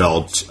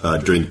developed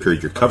during the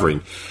period you're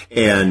covering.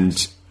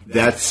 And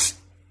that's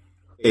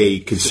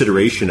a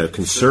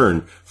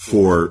concern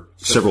for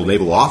several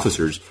naval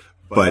officers,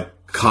 but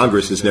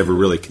Congress is never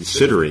really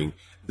considering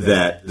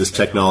that this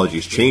technology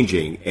is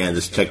changing, and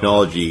this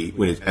technology,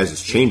 as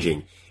it's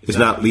changing, is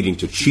not leading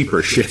to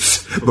cheaper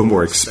ships, but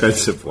more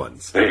expensive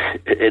ones.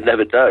 It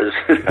never does.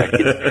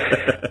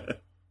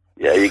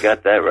 Yeah, you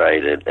got that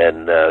right.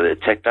 And the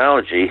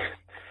technology,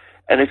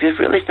 and if you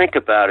really think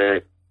about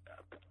it,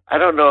 I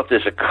don't know if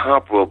there's a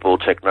comparable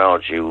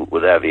technology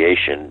with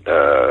aviation,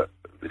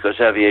 because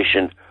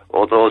aviation,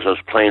 although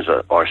those planes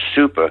are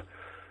super,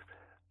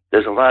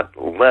 there's a lot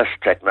less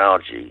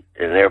technology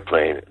in an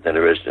airplane than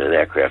there is in an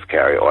aircraft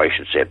carrier, or I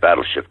should say a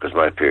battleship, because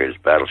my period is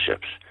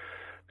battleships.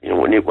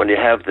 When you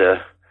have the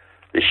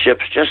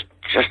ships just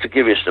just to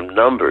give you some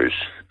numbers,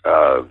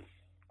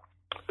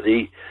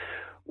 the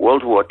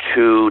World War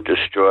II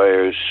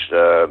destroyers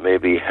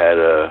maybe had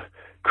a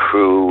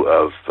crew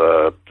of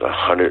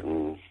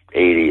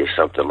 180 or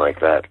something like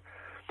that.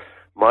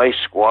 My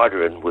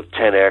squadron, with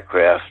 10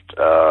 aircraft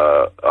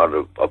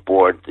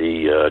aboard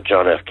the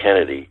John F.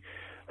 Kennedy,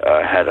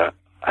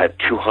 had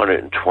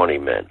 220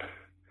 men.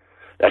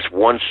 That's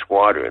one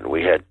squadron.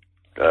 We had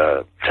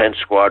 10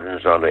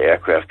 squadrons on the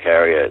aircraft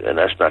carrier, and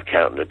that's not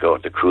counting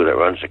the crew that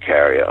runs the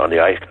carrier. On the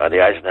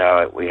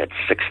Eisenhower, we had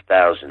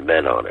 6,000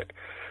 men on it.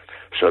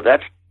 So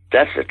that's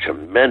a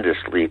tremendous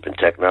leap in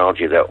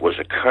technology that was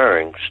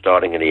occurring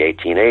starting in the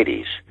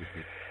 1880s.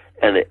 Mm-hmm.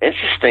 And the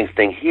interesting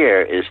thing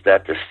here is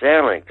that the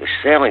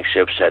sailing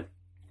ships had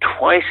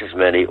twice as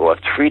many or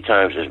 3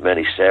 times as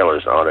many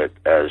sailors on it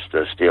as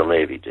the Steel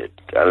Navy did.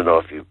 I don't know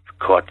if you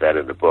caught that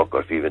in the book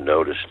or if you even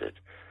noticed it.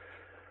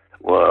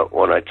 Well,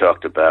 when I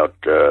talked about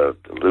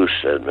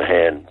Luce and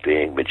Mahan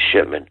being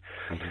midshipmen,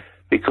 mm-hmm.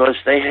 because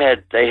they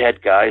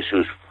had guys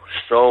whose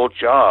sole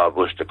job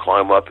was to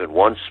climb up in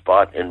one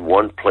spot in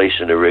one place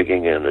in the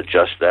rigging and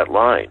adjust that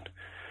line.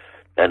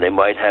 And they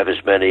might have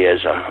as many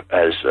as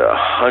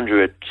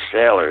 100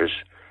 sailors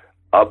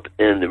up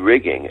in the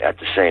rigging at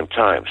the same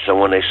time. So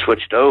when they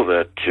switched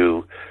over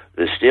to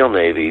the Steel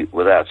Navy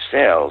without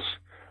sails,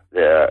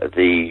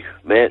 the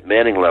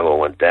manning level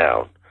went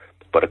down,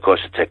 but of course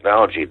the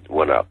technology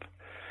went up.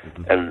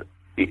 Mm-hmm. And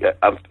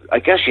I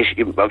guess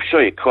I'm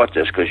sure you caught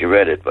this because you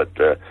read it, but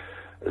the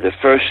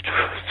first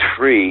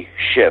 3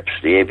 ships,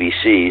 the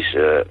ABCs,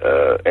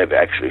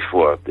 actually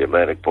 4, the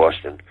Atlantic,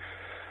 Boston,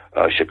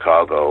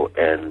 Chicago,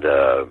 and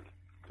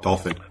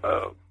Dolphin.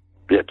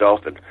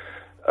 Dolphin.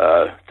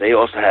 They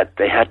had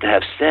to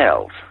have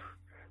sails.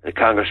 The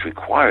Congress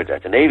required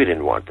that. The Navy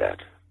didn't want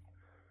that.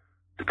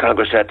 The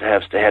Congress had to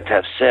have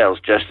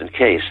sails just in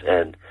case,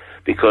 and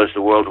because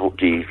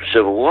the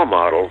Civil War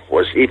model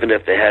was, even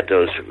if they had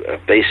those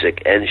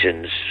basic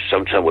engines,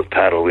 some with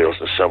paddle wheels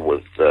and some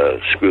with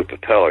screw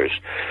propellers,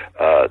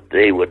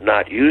 they would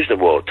not use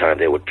them all the time.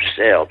 They would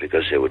sail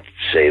because they would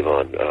save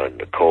on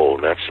the coal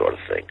and that sort of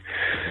thing.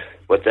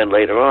 But then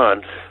later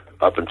on,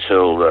 up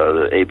until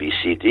the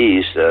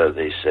ABCDs,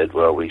 they said,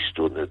 well, we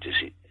still need to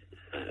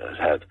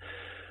have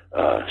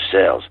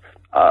sails.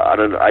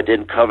 I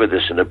didn't cover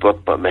this in the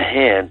book, but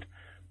Mahan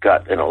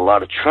got in a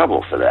lot of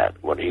trouble for that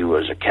when he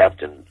was a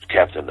captain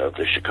of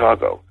the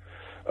Chicago.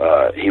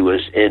 He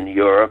was in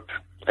Europe,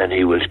 and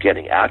he was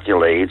getting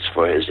accolades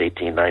for his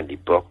 1890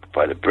 book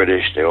by the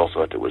British. They all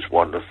thought it was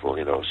wonderful,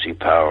 sea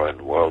power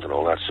and world and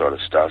all that sort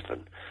of stuff.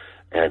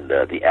 And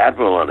the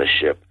admiral on the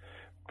ship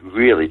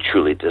really,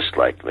 truly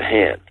disliked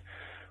Mahan.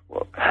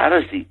 Well, how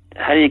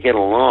do you get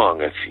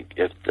along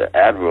if the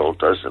admiral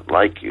doesn't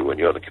like you when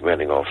you're the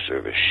commanding officer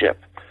of his ship?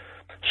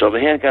 So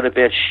Mahan got a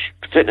bad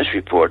fitness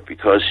report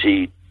because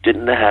he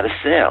didn't know how to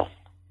sail.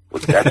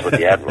 That's what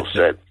the admiral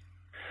said.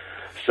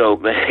 So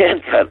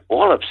Mahan got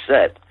all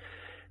upset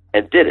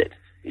and did it.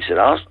 He said,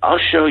 I'll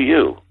show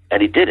you.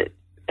 And he did it.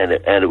 And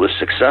it was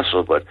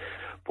successful. But,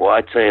 boy,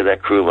 I tell you,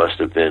 that crew must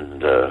have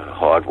been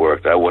hard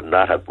work. I would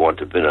not have wanted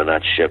to have been on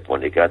that ship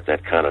when you got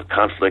that kind of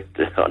conflict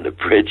on the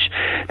bridge.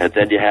 And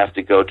then you have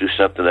to go do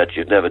something that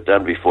you've never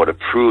done before to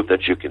prove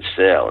that you can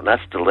sail. And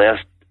that's the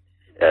last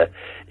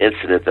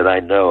incident that I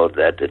know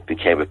that it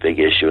became a big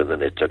issue, and then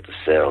they took the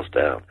sails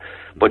down.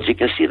 But you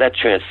can see that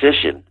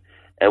transition,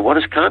 and what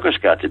has Congress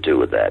got to do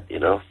with that?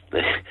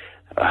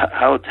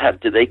 How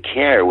do they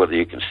care whether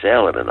you can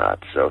sail it or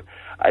not? So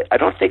I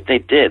don't think they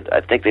did.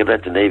 I think they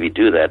let the Navy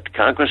do that.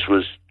 Congress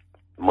was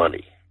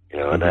money,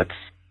 and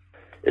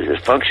is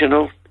it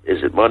functional?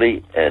 Is it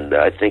money? And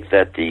I think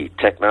that the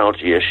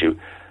technology issue,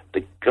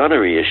 the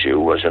gunnery issue,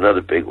 was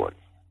another big one,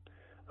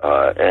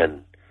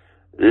 and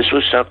this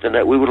was something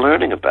that we were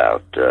learning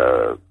about.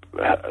 Do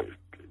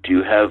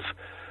you have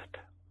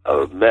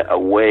a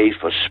way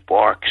for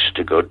sparks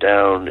to go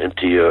down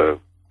into your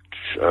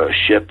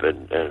ship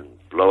and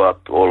blow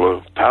up all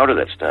the powder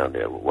that's down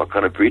there? What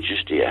kind of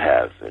breaches do you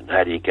have, and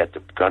how do you get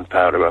the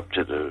gunpowder up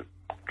to the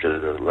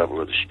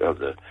level of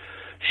the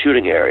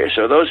shooting area?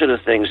 So those are the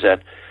things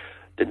that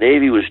the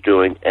Navy was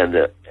doing,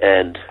 and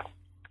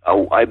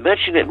I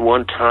mentioned it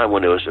one time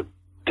when there was a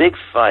big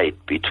fight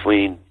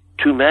between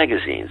 2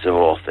 magazines, of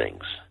all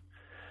things.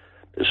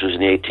 This was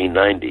in the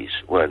 1890s,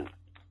 when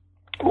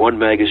one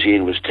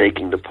magazine was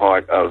taking the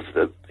part of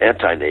the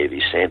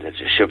anti-Navy, saying that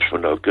the ships were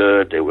no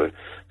good, they were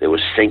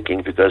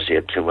sinking because they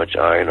had too much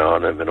iron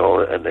on them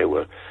and they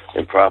were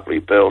improperly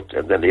built.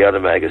 And then the other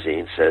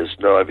magazine says,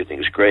 no,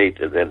 everything's great.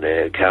 And then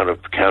they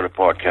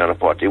counterpart.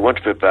 They went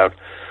for about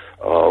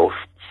 4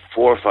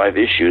 or 5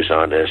 issues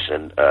on this,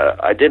 and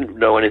I didn't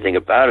know anything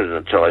about it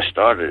until I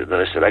started. And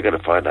then I said, I got to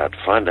find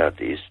out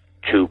these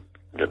 2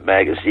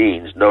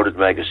 magazines, noted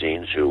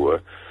magazines, who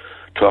were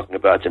talking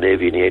about the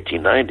Navy in the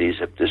 1890s,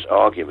 of this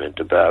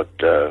argument about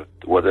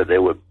whether they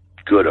were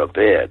good or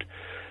bad.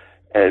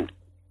 And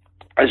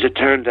as it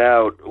turned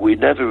out, we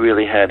never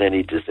really had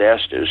any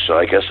disasters, so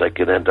I guess I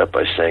could end up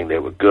by saying they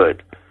were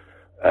good.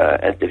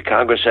 And did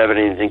Congress have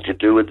anything to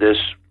do with this?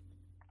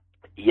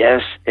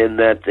 Yes, in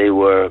that they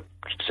were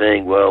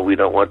saying, well, we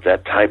don't want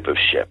that type of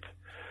ship,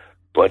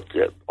 but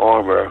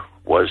armor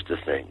was the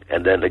thing,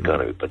 and then the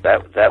gunnery. But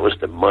that was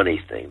the money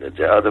thing.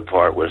 The other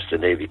part was the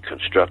Navy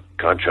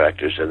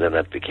contractors, and then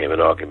that became an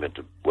argument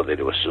of whether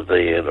they were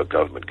civilian or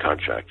government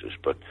contractors.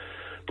 But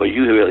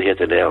you really hit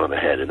the nail on the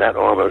head, and that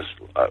armor,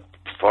 as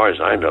far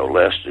as I know,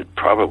 lasted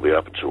probably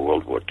up until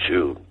World War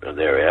II and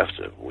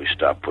thereafter. We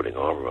stopped putting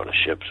armor on the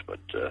ships, but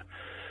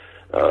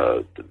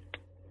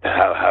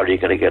how are you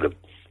going to get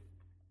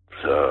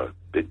a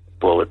big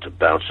bullet to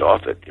bounce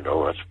off it? They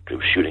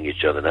were shooting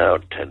each other now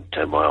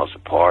 10 miles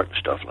apart and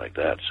stuff like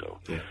that. So,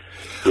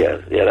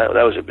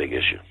 that was a big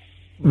issue.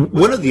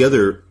 One of the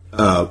other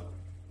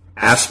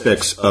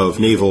aspects of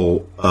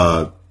naval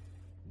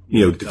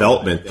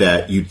development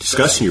that you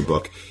discuss in your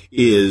book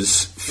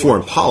is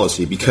foreign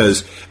policy,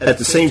 because at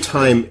the same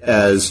time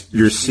as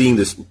you're seeing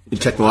this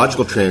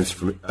technological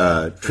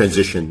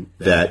transition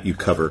that you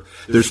cover,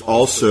 there's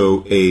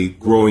also a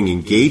growing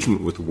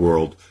engagement with the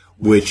world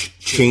which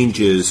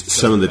changes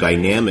some of the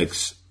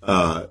dynamics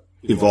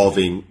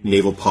involving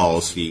naval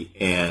policy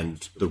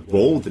and the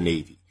role of the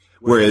Navy.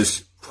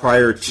 Whereas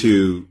prior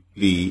to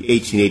the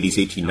 1880s,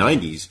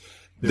 1890s,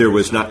 there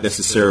was not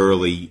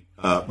necessarily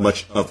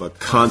much of a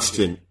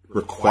constant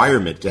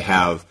requirement to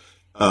have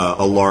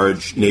a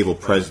large naval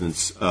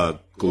presence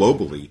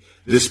globally.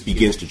 This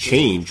begins to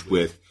change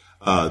with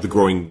the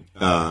growing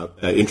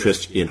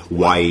interest in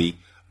Hawaii,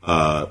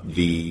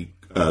 the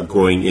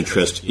growing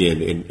interest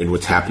in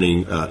what's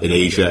happening in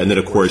Asia, and then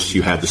of course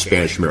you have the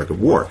Spanish-American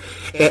War,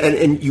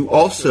 and you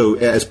also,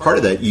 as part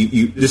of that,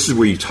 this is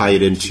where you tie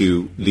it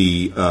into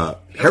the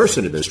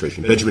Harrison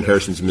administration, Benjamin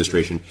Harrison's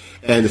administration,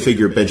 and the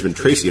figure of Benjamin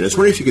Tracy. And I was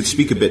wondering if you could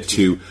speak a bit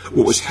to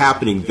what was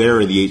happening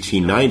there in the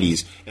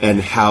 1890s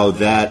and how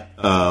that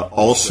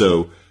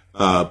also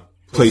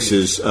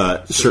places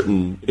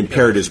certain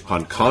imperatives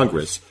upon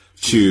Congress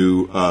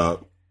to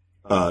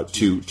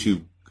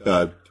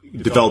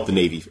develop the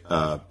Navy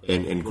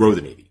and grow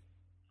the Navy.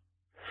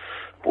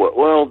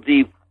 Well,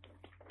 the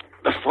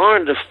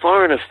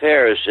foreign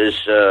affairs is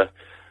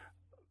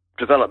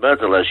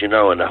developmental, as you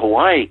know, and the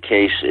Hawaii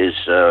case is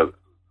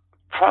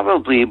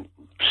probably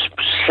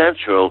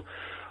central.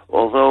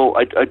 Although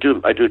I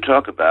do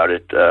talk about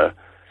it.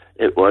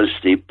 It was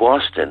the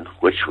Boston,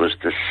 which was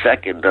the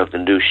second of the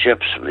new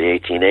ships from the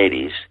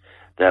 1880s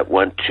that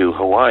went to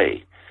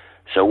Hawaii.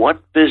 So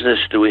what business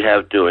do we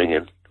have doing,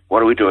 and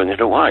what are we doing in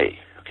Hawaii?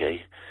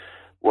 Okay.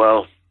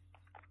 Well,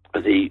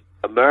 the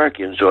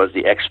Americans, or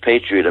the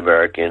expatriate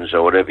Americans,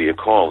 or whatever you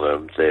call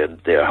them,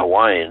 they're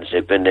Hawaiians.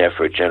 They've been there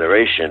for a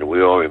generation.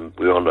 We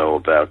all know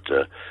about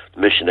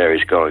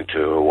missionaries going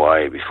to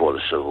Hawaii before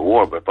the Civil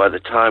War. But by the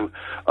time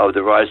of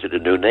the rise of the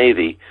new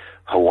Navy,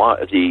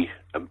 the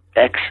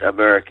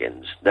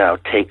ex-Americans now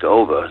take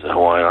over the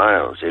Hawaiian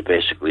Islands. They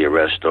basically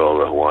arrest all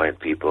the Hawaiian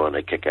people, and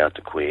they kick out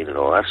the Queen and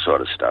all that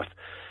sort of stuff.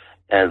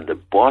 And the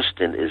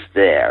Boston is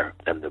there,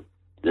 and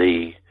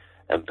the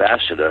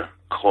ambassador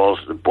calls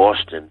the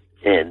Boston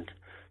in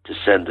to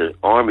send the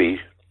army.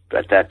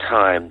 At that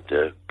time,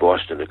 the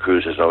Boston, the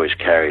cruisers always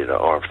carried the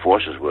armed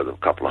forces with them,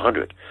 a couple of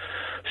hundred.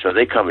 So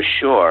they come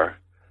ashore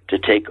to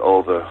take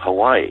over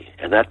Hawaii,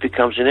 and that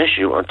becomes an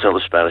issue until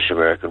the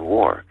Spanish-American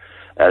War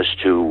as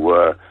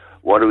to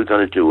what are we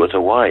going to do with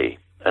Hawaii.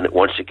 And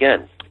once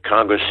again,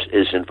 Congress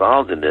is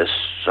involved in this.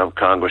 Some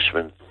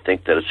congressmen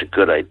think that it's a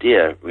good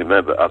idea.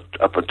 Remember,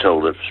 up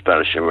until the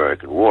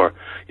Spanish-American War,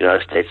 the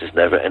United States has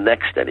never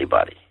annexed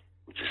anybody.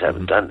 We just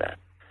haven't done that.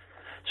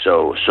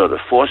 So the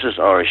forces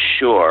are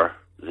ashore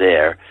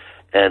there,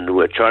 and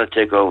we're trying to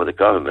take over the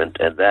government,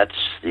 and that's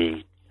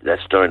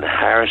during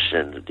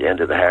the end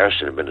of the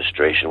Harrison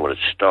administration when it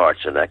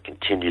starts, and that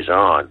continues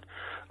on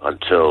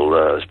until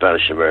the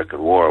Spanish-American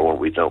War, when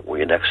we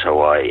annex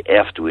Hawaii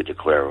after we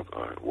declare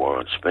war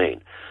on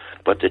Spain.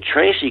 But the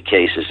Tracy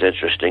case is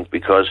interesting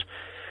because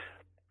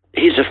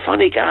he's a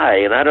funny guy,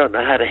 and I don't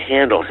know how to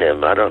handle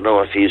him. I don't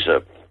know if he's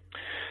a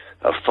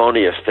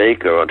phony, a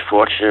fake, or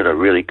unfortunate, or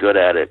really good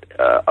at it.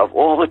 Of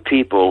all the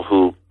people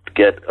who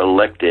get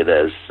elected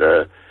as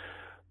the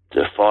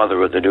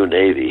father of the new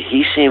Navy,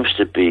 he seems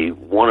to be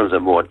one of the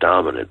more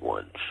dominant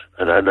ones.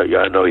 And I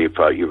know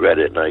you read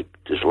it, and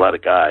there's a lot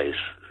of guys,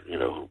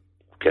 who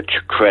get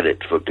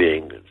credit for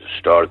being the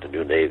start of the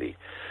new Navy.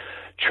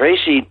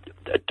 Tracy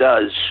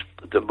does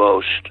the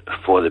most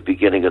for the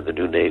beginning of the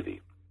new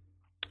Navy.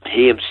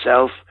 He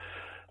himself,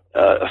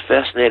 a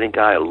fascinating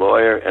guy, a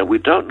lawyer, and we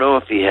don't know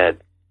if he had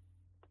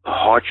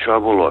heart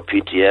trouble or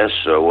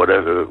PTS or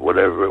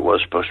whatever it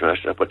was,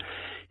 postmaster, but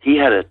he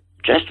had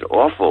just an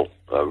awful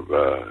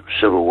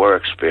Civil War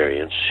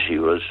experience. He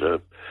was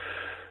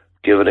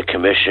given a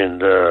commission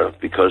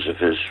because of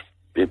his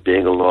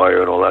being a lawyer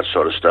and all that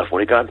sort of stuff.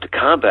 When he got into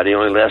combat, he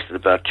only lasted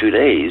about 2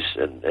 days,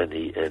 and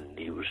he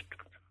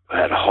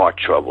had heart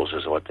troubles,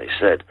 is what they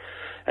said.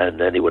 And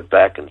then he went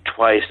back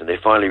twice, and they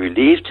finally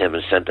relieved him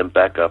and sent him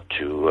back up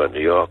to New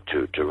York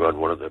to run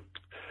one of the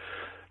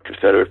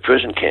Confederate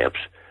prison camps.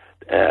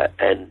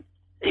 And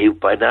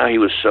by now he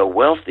was so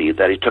wealthy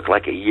that he took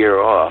like a year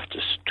off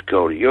to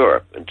go to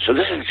Europe. And so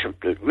this is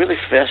a really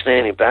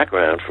fascinating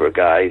background for a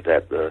guy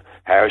that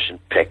Harrison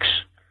picks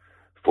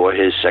for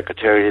his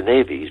Secretary of the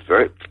Navy. He's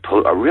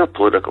a real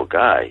political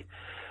guy,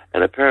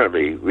 and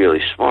apparently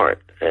really smart.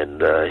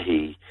 And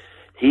he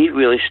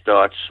really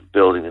starts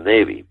building the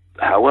Navy.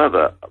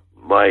 However,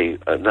 my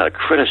not a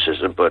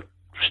criticism, but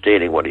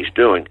stating what he's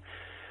doing,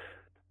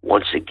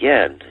 once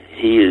again,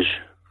 he is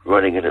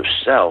running it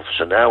himself.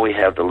 So now we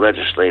have the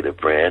legislative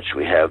branch,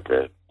 we have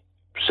the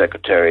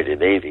Secretary of the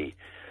Navy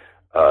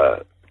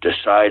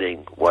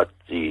deciding what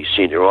the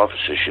senior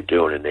officers should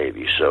do in the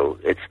Navy. So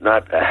it's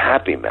not a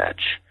happy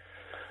match.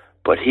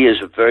 But he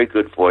is a very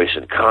good voice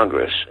in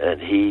Congress, and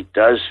he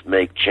does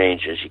make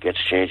changes. He gets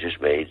changes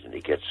made, and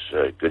he gets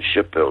good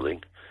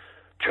shipbuilding.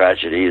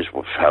 Tragedy, his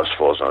house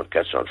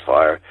gets on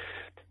fire.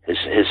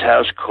 His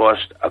house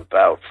cost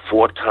about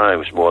 4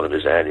 times more than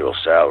his annual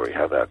salary.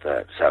 How about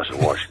that? His house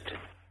in Washington.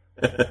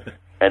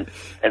 and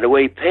the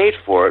way he paid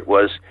for it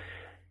was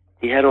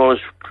he had all his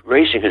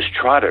racing, his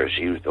trotters.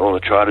 All the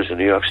trotters in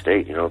New York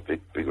State,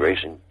 big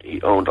racing.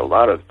 He owned a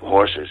lot of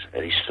horses,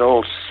 and he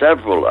sold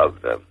several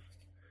of them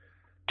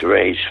to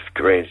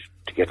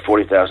get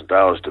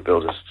 $40,000 to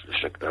build his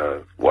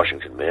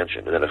Washington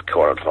mansion, and then it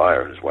caught on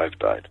fire, and his wife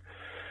died.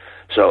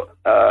 So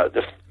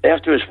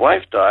after his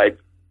wife died,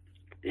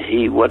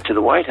 he went to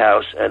the White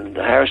House, and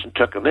Harrison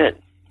took him in.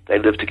 They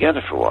lived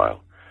together for a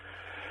while.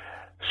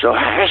 So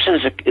Harrison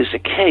is a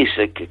case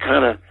that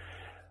kind of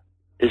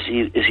is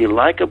he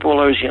likable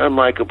or is he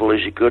unlikable?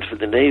 Is he good for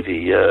the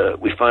Navy?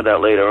 We find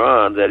out later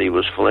on that he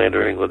was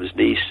philandering with his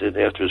niece, and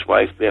after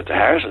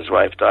Harrison's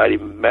wife died, he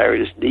married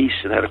his niece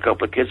and had a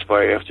couple of kids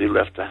by her after he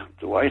left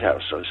the White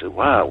House. So I said,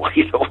 "Wow,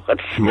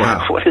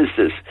 what is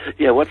this?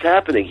 Yeah, what's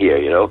happening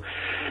here?"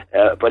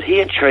 But he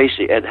and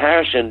Tracy and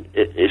Harrison,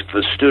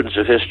 for students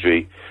of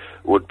history,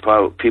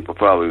 people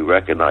probably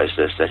recognize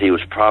this, that he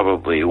was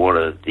probably one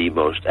of the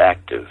most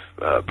active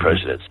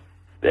presidents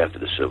after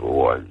the Civil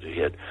War. He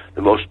had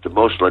the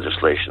most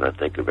legislation, I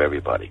think, of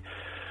everybody.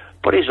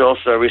 But he's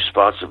also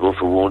responsible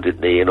for Wounded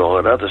Knee and all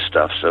that other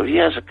stuff. So he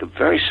has a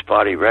very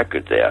spotty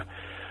record there.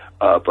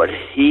 But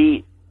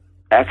he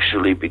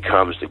actually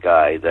becomes the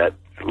guy that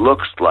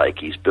looks like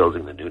he's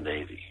building the new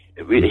Navy.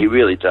 He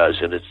really does.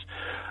 And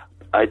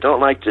I don't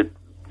like to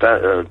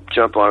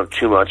jump on him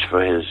too much for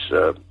his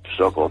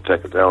so-called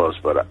peccadillos,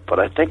 but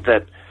I think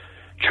that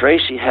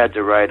Tracy had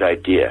the right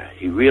idea.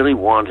 He really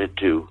wanted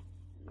to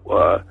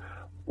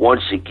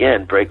once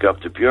again break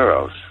up the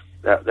bureaus.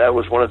 That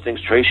was one of the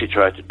things Tracy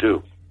tried to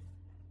do.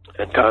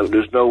 And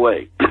there's no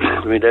way.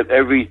 I mean,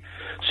 every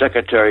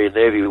Secretary of the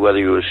Navy, whether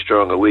he was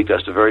strong or weak,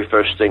 that's the very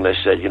first thing they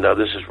said,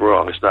 this is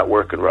wrong, it's not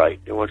working right.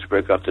 They want to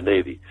break up the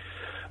Navy.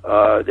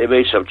 They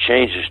made some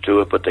changes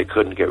to it, but they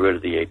couldn't get rid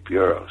of the 8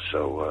 bureaus.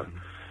 So,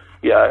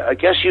 I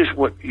guess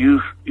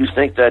you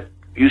think that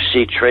you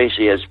see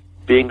Tracy as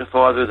being the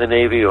father of the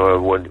Navy, or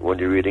when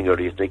you're reading, or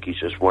do you think he's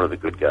just one of the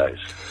good guys?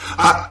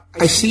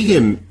 I see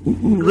him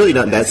really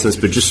not in that sense,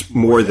 but just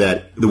more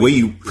that the way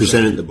you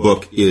present it in the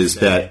book is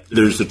that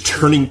there's a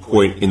turning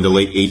point in the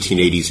late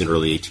 1880s and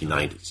early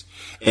 1890s,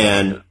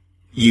 and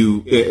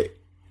it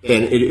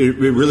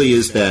really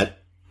is that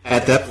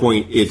at that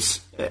point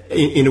it's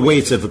in a way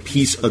it's of a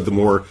piece of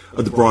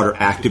the broader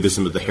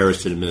activism of the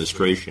Harrison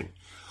administration.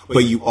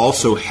 But you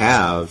also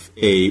have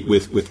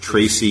with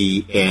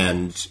Tracy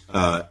and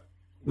a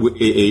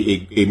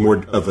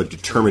more of a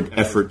determined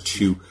effort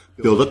to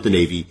build up the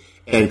Navy,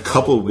 and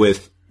coupled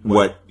with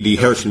what the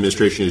Harrison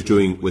administration is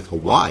doing with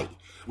Hawaii,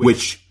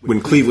 which when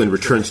Cleveland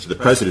returns to the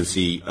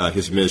presidency,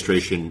 his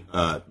administration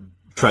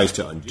tries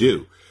to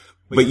undo.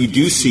 But you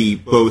do see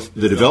both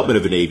the development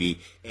of a Navy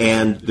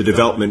and the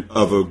development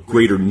of a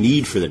greater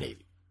need for the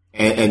Navy,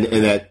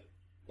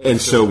 and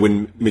so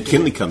when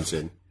McKinley comes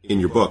in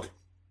your book,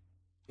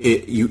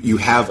 you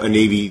have a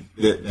Navy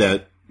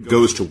that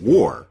goes to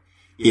war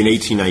in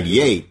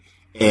 1898,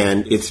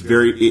 and it's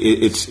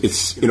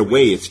in a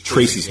way it's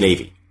Tracy's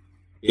Navy.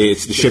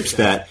 It's the ships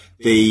that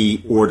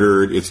they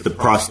ordered. It's the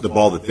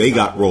ball that they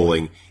got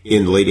rolling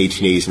in the late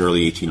 1880s and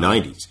early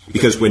 1890s.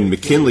 Because when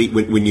McKinley,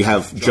 when you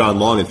have John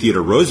Long and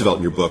Theodore Roosevelt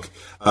in your book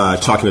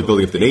talking about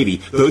building up the Navy,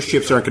 those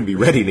ships aren't going to be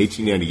ready in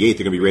 1898.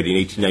 They're going to be ready in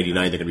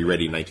 1899. They're going to be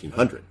ready in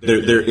 1900.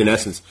 They're in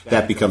essence,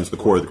 that becomes the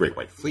core of the Great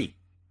White Fleet.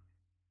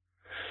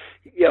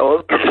 Yeah,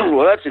 well,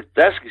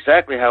 that's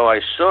exactly how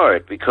I saw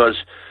it, because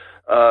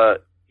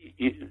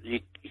you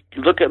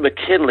look at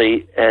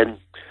McKinley and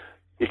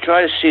you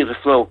try to see the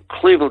flow of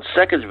Cleveland's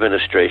second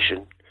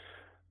administration,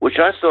 which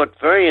I thought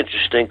very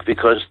interesting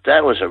because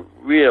that was a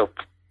real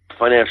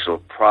financial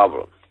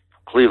problem.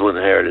 Cleveland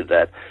inherited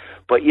that.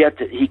 But yet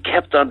he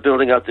kept on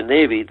building out the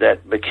Navy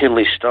that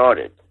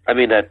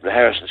that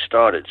Harrison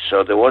started.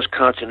 So there was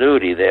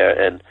continuity there,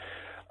 and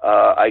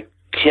I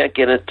can't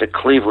get into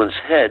Cleveland's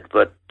head,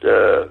 but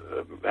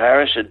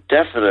Harrison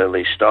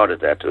definitely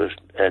started that.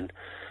 And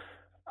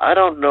I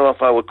don't know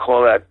if I would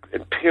call that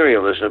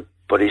imperialism,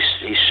 but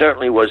he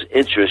certainly was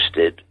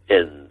interested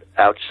in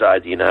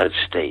outside the United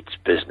States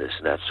business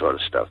and that sort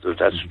of stuff.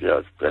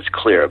 That's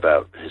clear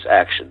about his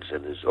actions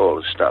and all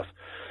his stuff.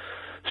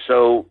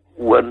 So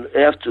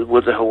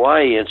with the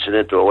Hawaii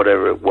incident or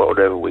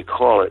whatever we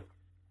call it,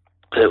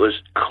 it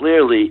was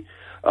clearly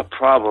a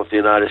problem for the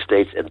United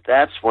States, and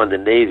that's when the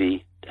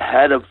Navy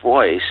had a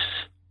voice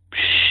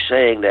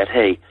saying that,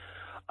 hey,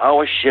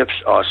 our ships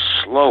are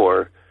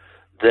slower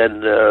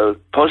than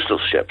postal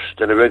ships,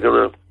 than the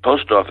regular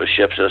post office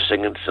ships that are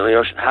singing in the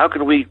ocean. How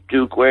can we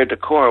do guerre de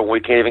corps when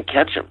we can't even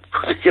catch them?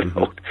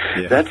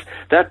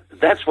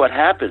 That's what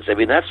happens. I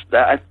mean,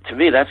 to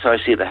me, that's how I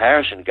see the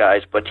Harrison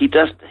guys. But he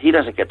doesn't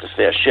get the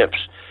fair ships.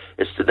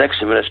 It's the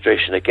next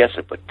administration that gets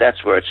it. But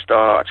that's where it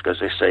starts, because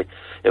they say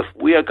if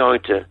we are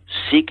going to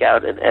seek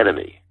out an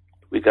enemy,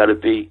 we got to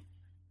be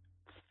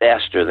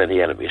faster than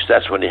the enemy. So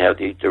that's when you have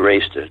the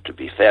race to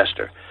be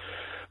faster.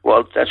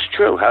 Well, that's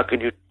true. How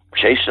can you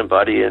chase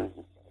somebody and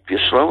you're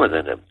slower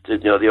than them?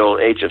 The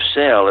old age of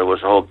sail, there was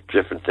whole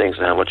different things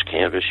and how much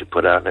canvas you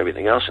put out and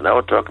everything else. And now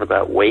we're talking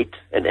about weight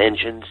and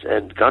engines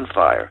and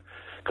gunpowder.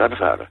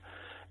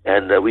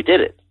 And we did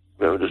it.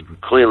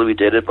 Clearly we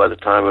did it by the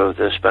time of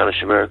the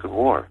Spanish-American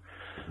War.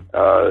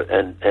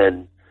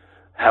 And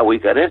how we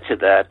got into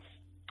that,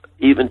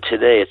 even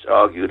today it's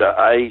argued.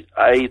 I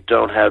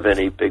don't have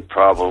any big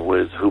problem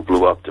with who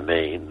blew up the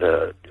Maine.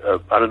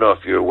 I don't know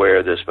if you're aware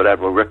of this, but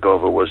Admiral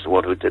Rickover was the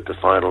one who did the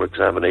final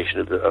examination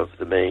of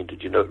the Maine.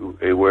 Did you know?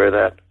 Are you aware of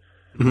that?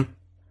 Mm-hmm.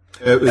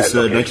 It was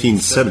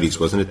 1970s,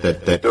 wasn't it?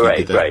 That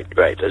right.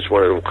 That's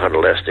one of the kind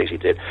of last things he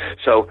did.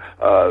 So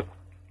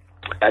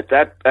at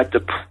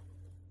the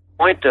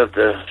point of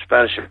the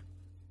Spanish,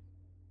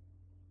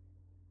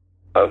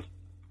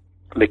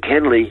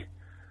 McKinley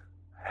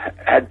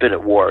had been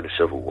at war in the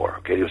Civil War.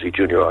 Okay, he was a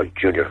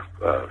junior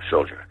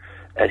soldier,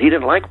 and he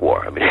didn't like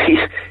war. I mean,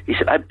 he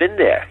said, "I've been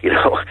there,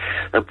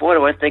 And boy,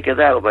 do I think of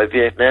that with my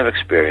Vietnam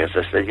experience.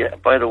 I said, "Yeah,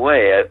 by the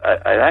way,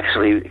 I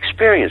actually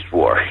experienced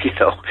war,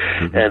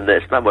 Mm-hmm. and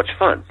it's not much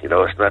fun.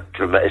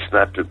 It's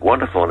not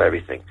wonderful and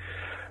everything."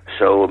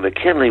 So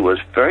McKinley was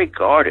very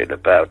guarded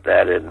about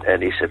that,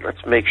 and he said,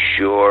 "Let's make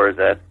sure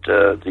that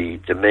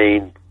the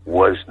Maine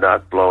was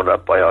not blown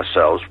up by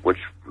ourselves," which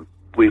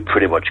we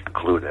pretty much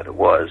conclude that it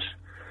was.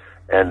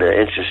 And the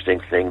interesting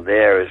thing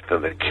there is for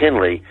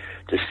McKinley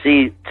to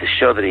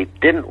show that he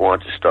didn't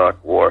want to start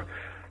war.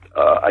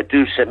 I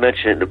do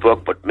mention it in the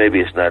book, but maybe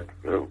it's not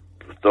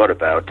thought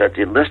about, that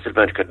the enlisted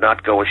men could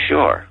not go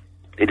ashore.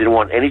 He didn't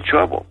want any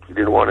trouble. He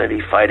didn't want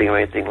any fighting or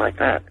anything like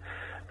that.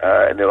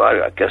 And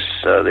I guess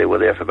they were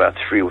there for about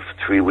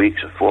 3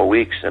 weeks or 4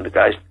 weeks, and the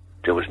guys,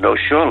 there was no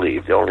shore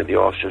leave. Only the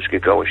officers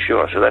could go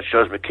ashore. So that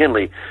shows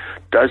McKinley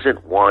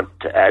doesn't want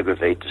to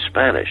aggravate the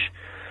Spanish.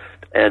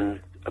 And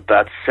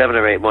about 7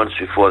 or 8 months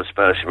before the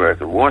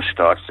Spanish-American War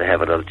starts, they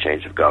have another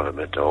change of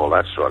government and all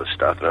that sort of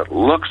stuff. And it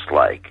looks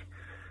like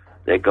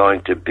they're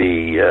going to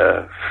be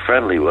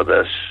friendly with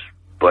us,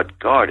 but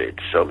guarded.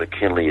 So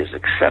McKinley is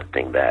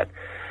accepting that.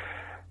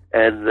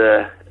 And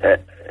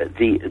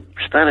the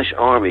Spanish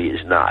army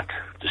is not.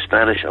 The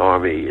Spanish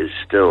army is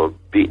still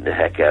beating the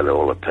heck out of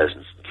all the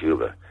peasants in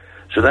Cuba.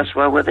 So that's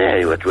why we're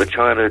there. We're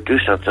trying to do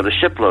something. So the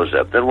ship blows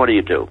up. Then what do?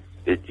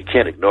 You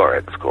can't ignore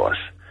it, of course.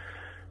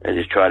 And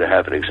you try to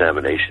have an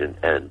examination.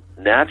 And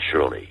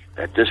naturally,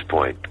 at this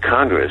point,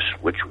 Congress,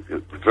 which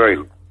is very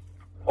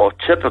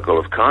typical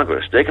of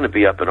Congress, they're going to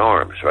be up in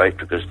arms, right?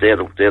 Because they're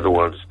the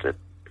ones that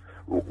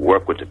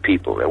work with the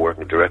people. They're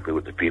working directly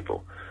with the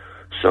people.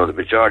 So the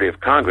majority of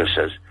Congress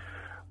says,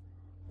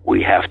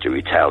 we have to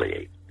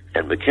retaliate.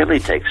 And McKinley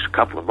takes a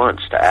couple of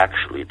months to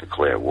actually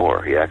declare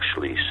war. He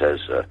actually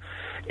says,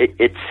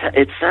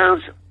 it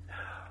sounds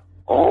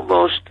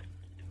almost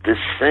the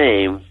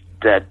same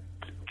that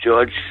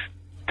George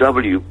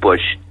W.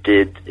 Bush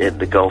did in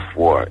the Gulf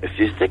War. If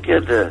you think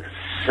of the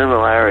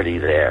similarity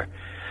there,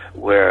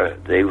 where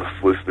the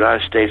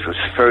United States was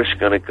first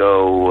going to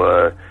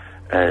go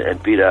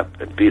and beat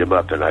them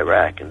up in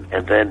Iraq,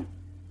 and then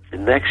the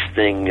next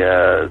thing,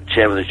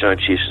 Chairman of the Joint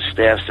Chiefs of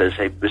Staff says,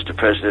 "Hey, Mr.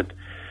 President,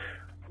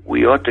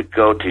 we ought to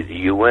go to the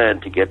UN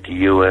to get the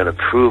UN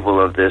approval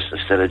of this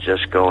instead of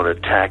just going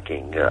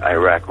attacking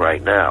Iraq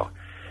right now."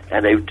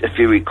 And if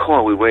you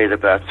recall, we waited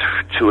about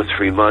 2 or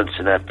 3 months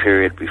in that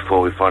period before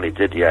we finally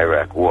did the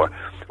Iraq War.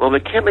 Well,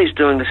 McKinley's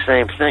doing the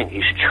same thing.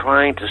 He's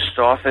trying to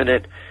soften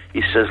it.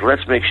 He says,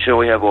 let's make sure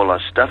we have all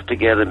our stuff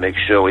together, make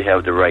sure we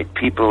have the right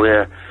people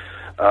there.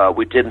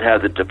 We didn't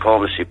have the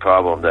diplomacy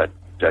problem that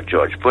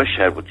George Bush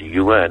had with the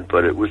UN,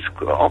 but it was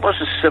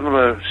almost a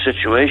similar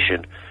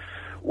situation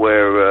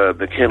where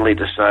McKinley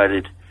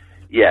decided,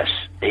 yes,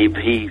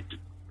 he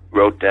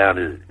wrote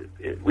down,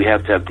 we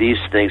have to have these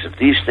things. If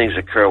these things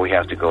occur, we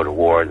have to go to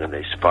war. And then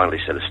they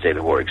finally said a state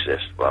of war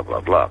exists, blah,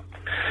 blah, blah.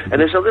 And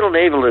there's a little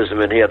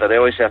navalism in here that I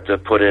always have to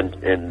put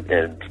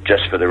in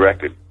just for the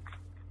record.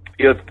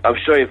 I'm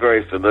sure you're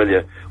very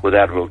familiar with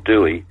Admiral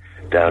Dewey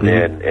down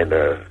there in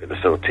the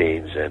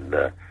Philippines. And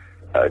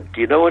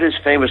do you know what his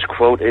famous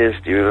quote is?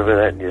 Do you remember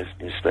that in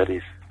your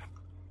studies?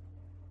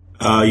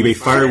 You may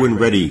fire when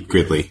ready,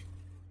 Gridley.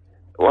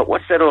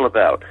 What's that all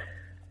about?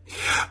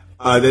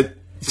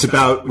 It's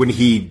about when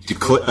he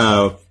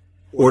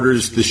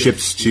orders the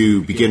ships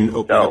to begin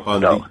opening up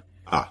on No.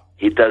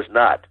 He does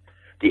not.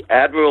 The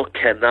admiral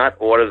cannot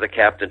order the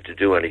captain to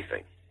do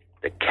anything.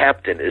 The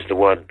captain is the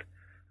one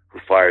who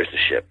fires the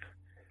ship.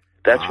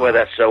 That's why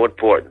that's so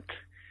important.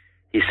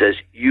 He says,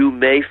 you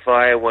may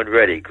fire when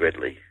ready,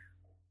 Gridley.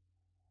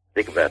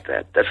 Think about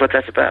that. That's what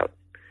that's about.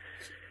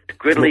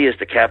 Gridley is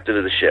the captain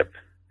of the ship.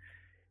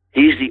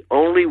 He's the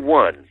only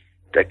one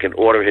that can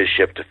order his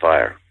ship to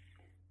fire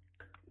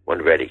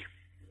when ready.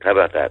 How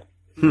about that?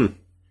 One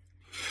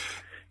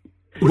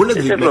of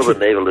It's the a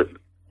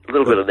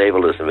little bit of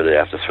navalism in there.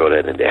 I have to throw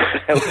that in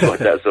there. That's what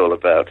that's all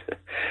about.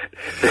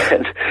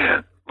 And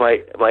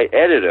my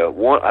editor, a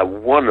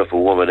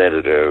wonderful woman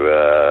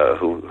editor,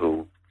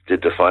 who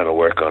did the final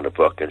work on the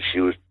book, and she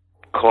was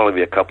calling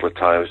me a couple of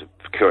times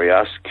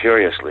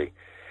curiously.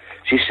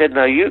 She said,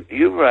 now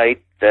you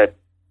write that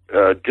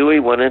Dewey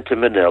went into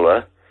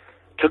Manila,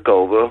 took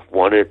over,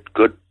 wanted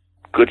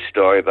good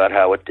story about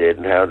how it did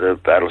and how the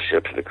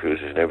battleships and the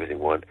cruisers and everything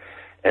won.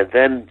 And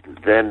then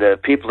the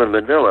people in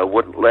Manila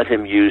wouldn't let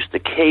him use the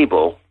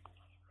cable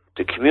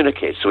to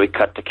communicate, so he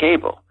cut the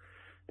cable.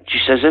 And she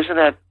says, isn't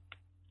that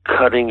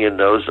cutting your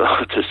nose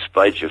off to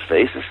spite your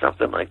face or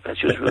something like that?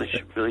 She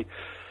really.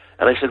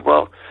 And I said,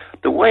 well,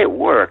 the way it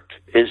worked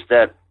is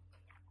that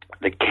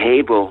the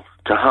cable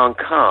to Hong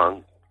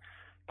Kong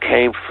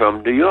came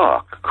from New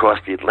York, across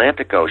the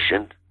Atlantic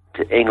Ocean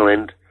to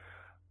England,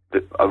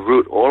 a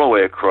route all the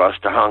way across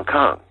to Hong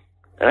Kong.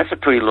 And that's a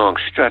pretty long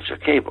stretch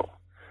of cable.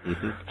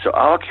 Mm-hmm. So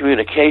our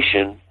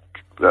communication,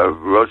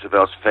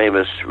 Roosevelt's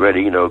famous be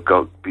ready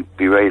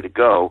to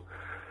go,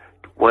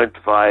 went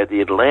via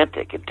the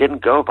Atlantic. It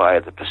didn't go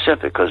via the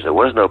Pacific because there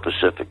was no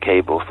Pacific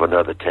cable for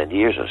another 10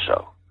 years or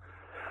so.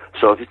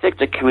 So if you think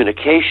the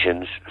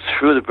communications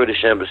through the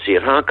British Embassy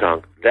in Hong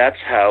Kong, that's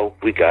how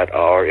we got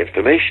our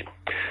information.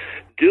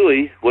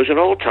 Dewey was an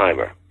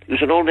old-timer. He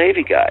was an old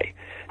Navy guy.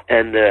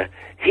 And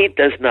he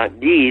does not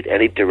need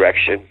any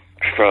direction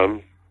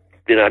from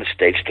the United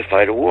States to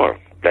fight a war.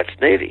 That's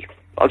Navy.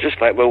 I'll just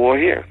fight my war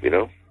here,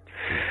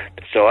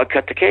 So I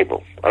cut the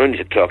cable. I don't need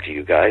to talk to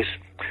you guys.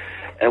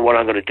 And what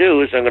I'm going to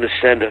do is I'm going to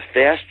send a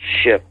fast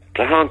ship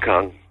to Hong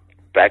Kong,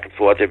 back and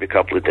forth every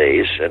couple of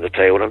days, and I'll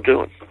tell you what I'm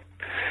doing.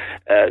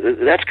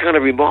 That's kind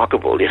of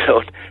remarkable,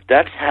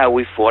 That's how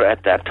we fought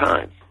at that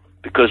time,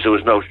 because there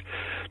was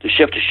the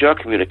ship-to-shore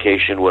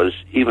communication was,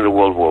 even in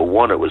World War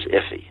I, it was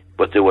iffy,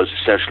 but there was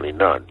essentially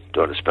none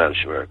during the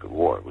Spanish-American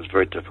War. It was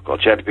very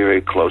difficult. You had to be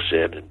very close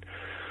in, and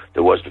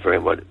there wasn't very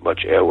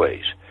much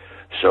airways.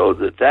 So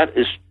that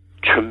is,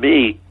 to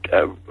me,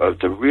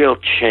 the real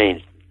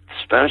change.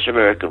 The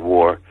Spanish-American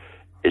War,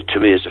 to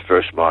me, is the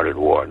first modern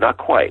war. Not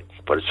quite,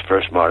 but it's the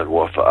first modern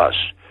war for us,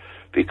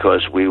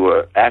 because we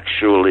were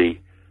actually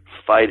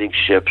fighting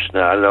ships.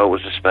 Now, I know it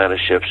was the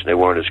Spanish ships, and they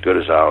weren't as good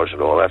as ours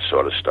and all that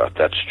sort of stuff.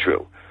 That's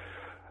true.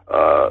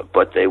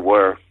 But they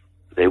were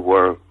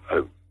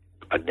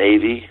a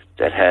navy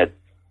that had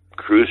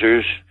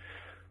cruisers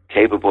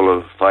capable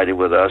of fighting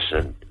with us,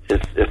 and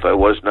if I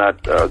was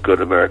not a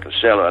good American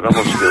sailor, I'd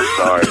almost feel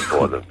sorry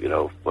for them,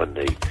 when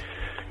they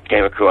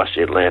came across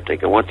the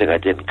Atlantic. And one thing I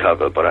didn't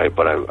cover, but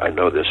I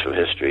know this from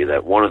history,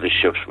 that one of the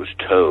ships was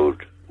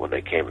towed when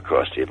they came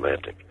across the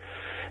Atlantic.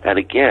 And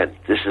again,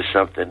 this is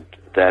something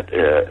that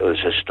was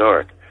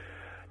historic.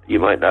 You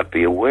might not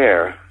be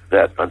aware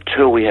that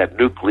until we had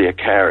nuclear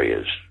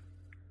carriers,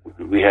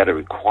 we had a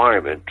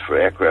requirement for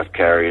aircraft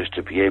carriers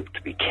to be able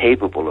to be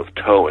capable of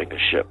towing a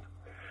ship.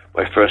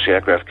 My first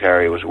aircraft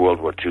carrier was a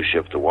World War II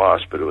ship, the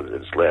Wasp, but it was in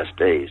its last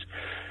days.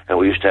 And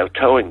we used to have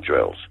towing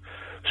drills.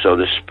 So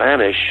the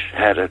Spanish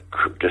had a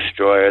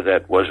destroyer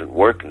that wasn't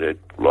working. It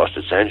lost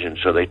its engine,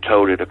 so they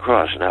towed it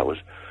across, and that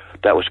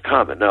was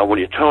common. Now, when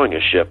you're towing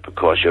a ship, of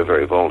course, you're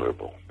very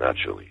vulnerable,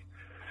 naturally.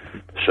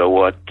 So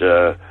what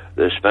the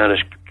Spanish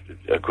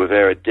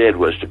Quivera did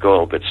was to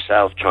go a bit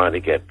south trying to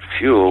get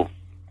fuel,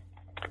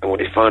 and when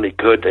they finally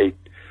could, they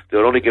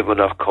would only give him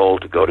enough coal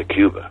to go to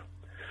Cuba.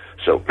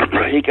 So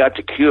he got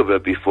to Cuba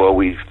before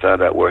we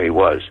found out where he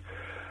was.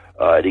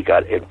 And he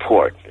got in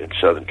port in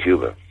southern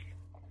Cuba.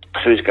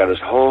 So he's got his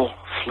whole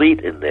fleet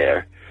in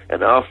there,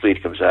 and our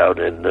fleet comes out,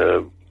 and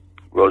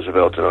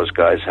Roosevelt and those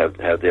guys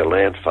have their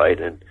land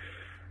fight, and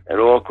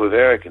all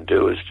Quivera can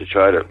do is to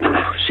try to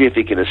see if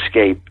he can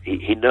escape.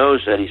 He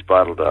knows that he's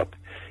bottled up.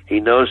 He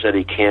knows that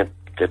he can't,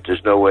 that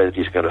there's no way that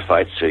he's going to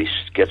fight, so he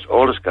gets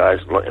all his guys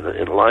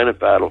in line of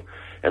battle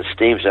and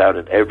steams out,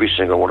 and every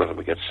single one of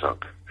them gets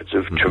sunk. It's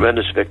a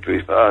tremendous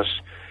victory for us,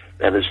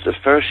 and it's the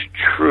first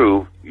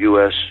true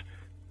U.S.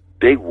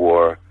 big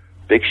war,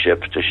 big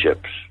ships to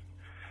ships.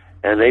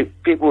 And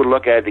people would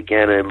look at it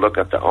again and look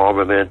at the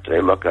armament,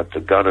 they look at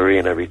the gunnery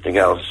and everything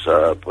else,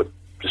 but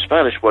the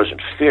Spanish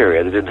wasn't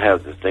inferior. They didn't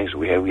have the things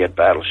we had. We had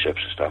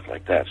battleships and stuff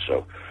like that.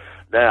 So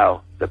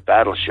now the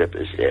battleship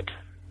is it.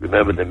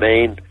 Remember, the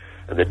Maine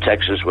and the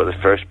Texas were the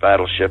first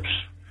battleships,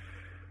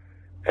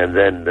 and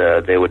then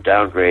they were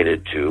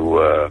downgraded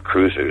to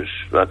cruisers.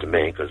 Not the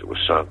Maine because it was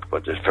sunk,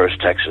 but the first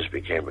Texas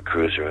became a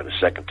cruiser, and the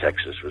second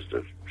Texas was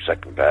the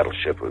second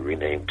battleship. We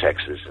renamed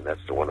Texas, and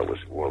that's the one that was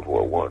in World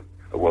War One.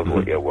 World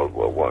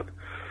War One.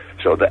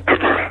 So that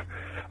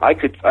I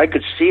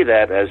could see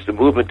that as the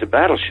movement to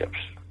battleships.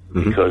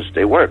 because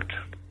they worked.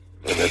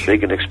 And they're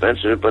big and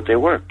expensive, but they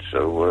worked.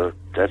 So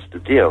that's the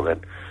deal.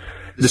 And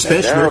the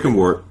Spanish-American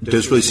War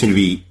does really seem to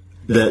be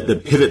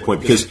the pivot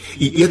point, because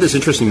you have this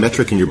interesting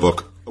metric in your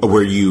book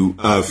where you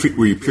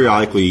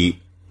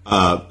periodically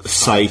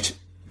cite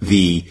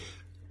the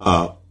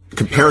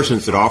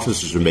comparisons that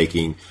officers are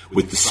making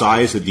with the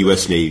size of the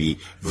U.S. Navy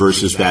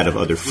versus that of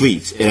other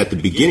fleets. And at the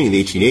beginning of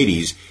the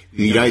 1880s,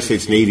 the United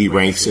States Navy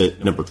ranks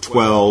at number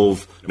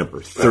 12,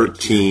 number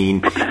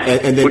 13,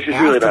 and then which is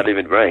really not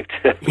even ranked.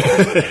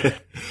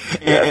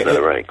 It's not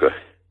a rank. But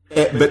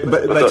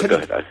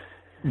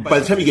by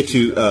the time you get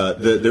to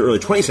the early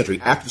 20th century,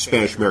 after the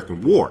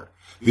Spanish-American War,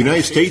 the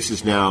United States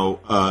is now,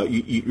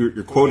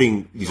 you're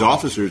quoting these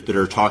officers that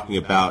are talking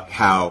about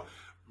how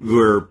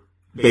we're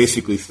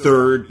basically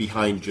third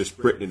behind just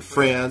Britain and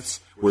France.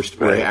 We're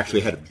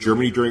actually ahead of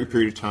Germany during a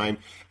period of time.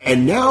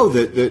 And now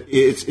that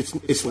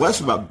it's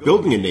less about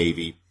building a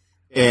navy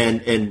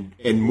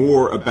and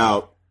more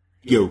about,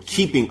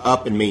 keeping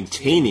up and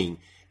maintaining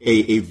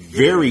a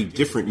very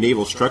different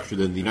naval structure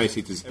than the United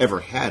States has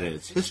ever had in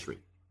its history.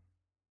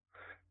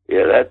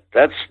 Yeah,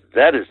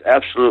 that is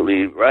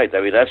absolutely right.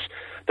 I mean,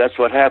 that's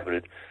what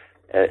happened.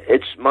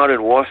 It's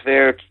modern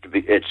warfare.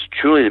 It's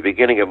truly the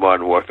beginning of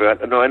modern warfare.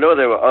 I know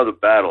there were other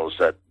battles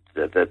that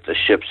the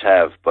ships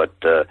have, but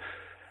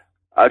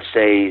I'd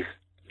say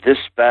this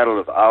battle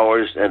of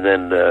ours and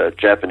then the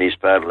Japanese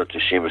battle of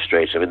Tsushima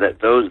Straits. I mean,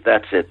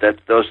 that's it.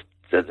 Those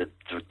are the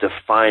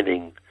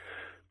defining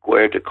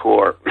guerre de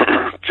corps,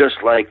 just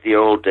like the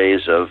old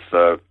days of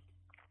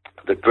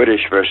the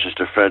British versus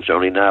the French,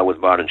 only now with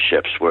modern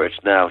ships, where it's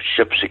now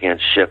ships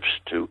against ships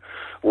to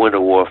win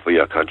a war for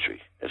your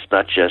country. It's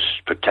not just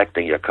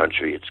protecting your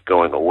country. It's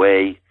going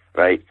away,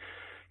 right?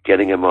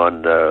 Getting them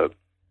on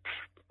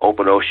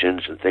open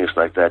oceans and things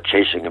like that,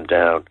 chasing them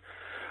down.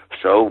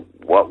 So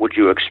what would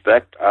you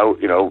expect?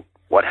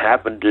 What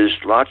happened is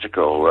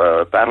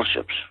logical.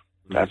 Battleships.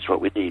 That's what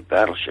we need,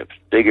 battleships.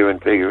 Bigger and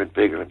bigger and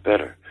bigger and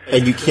better.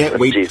 And you can't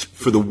wait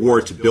for the war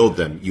to build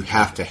them. You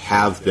have to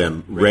have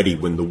them ready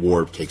when the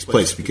war takes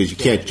place, because you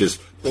can't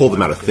just pull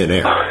them out of thin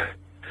air.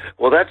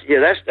 Well, that's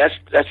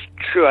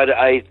true.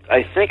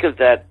 I think of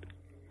that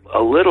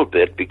a little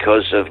bit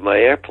because of my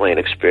airplane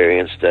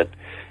experience, that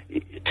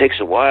it takes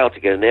a while to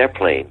get an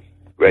airplane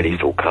ready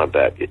for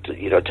combat. It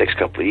takes a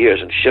couple of years,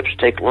 and ships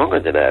take longer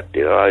than that.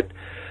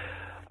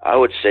 I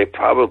would say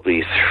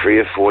probably 3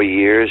 or 4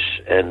 years,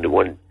 and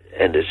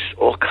there's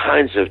all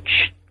kinds of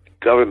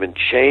government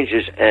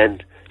changes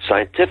and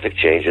scientific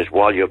changes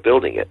while you're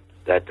building it.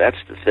 That's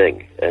the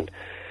thing,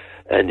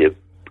 and you're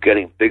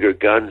getting bigger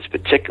guns,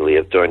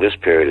 particularly during this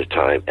period of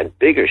time, and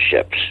bigger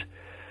ships.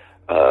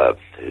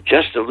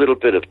 Just a little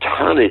bit of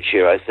tonnage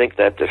here. I think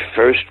that the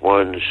first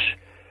ones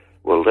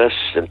were less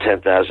than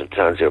 10,000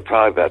 tons. They were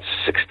probably about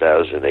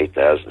 6,000,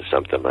 8,000,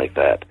 something like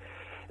that.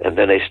 And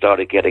then they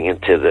started getting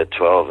into the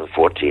 12 and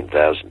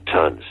 14,000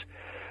 tons.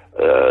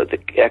 The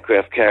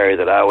aircraft carrier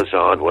that I was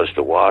on was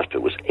the Wasp.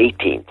 It was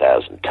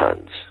 18,000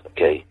 tons.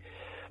 Okay,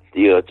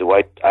 the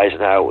Dwight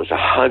Eisenhower was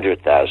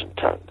 100,000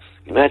 tons.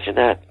 Imagine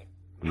that,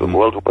 from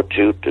World War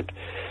II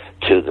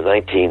to the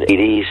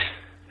 1980s,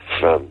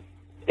 from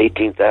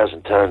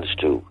 18,000 tons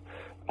to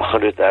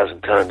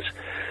 100,000 tons.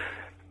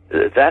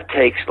 That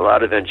takes a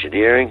lot of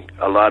engineering,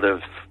 a lot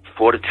of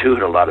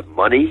fortitude, a lot of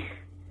money.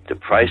 The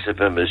price of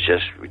them is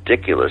just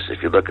ridiculous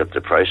if you look at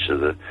the price of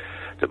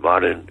the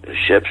modern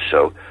ships.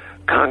 So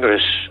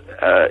Congress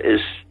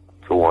is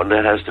the one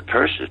that has the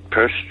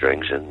purse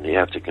strings, and you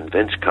have to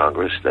convince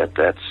Congress that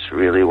that's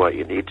really what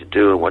you need to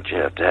do and what you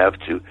have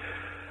to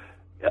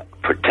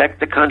protect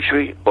the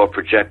country or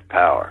project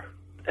power.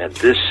 And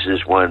this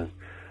is when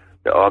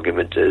the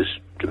argument is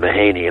the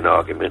Mahanian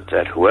argument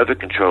that whoever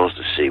controls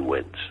the sea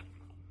wins.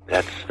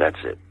 That's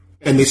it.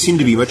 And they seem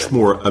to be much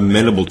more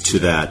amenable to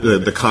that.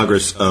 The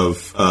Congress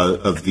of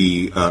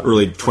the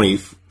early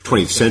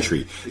 20th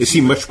century, they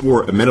seem much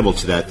more amenable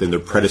to that than their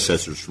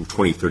predecessors from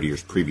 20, 30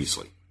 years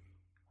previously.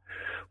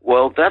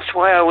 Well, that's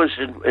why I was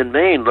in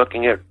Maine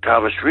looking at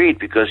Thomas Reed,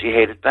 because he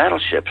hated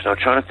battleships. And I'm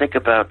trying to think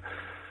about,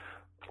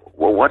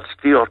 well, what's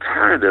the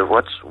alternative?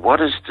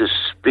 What is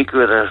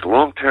the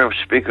long-term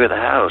Speaker of the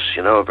House?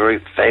 A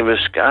very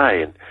famous guy,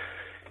 and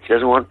he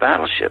doesn't want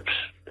battleships.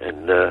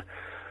 And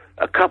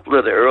a couple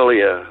of the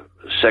earlier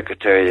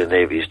Secretary of the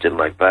Navies didn't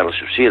like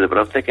battleships either. But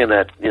I'm thinking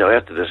that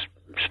after this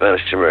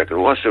Spanish-American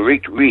War, so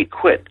Reed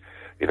quit.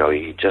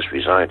 He just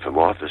resigned from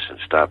office and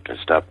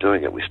stopped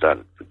doing it. We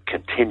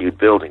continued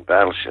building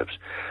battleships,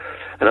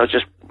 and I was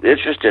just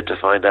interested to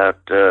find out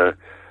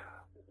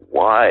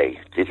why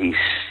did he.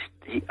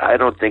 I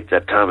don't think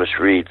that Thomas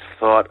Reed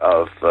thought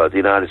of the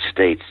United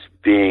States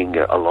being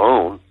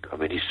alone. I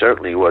mean, he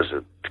certainly was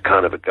a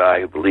kind of a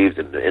guy who believed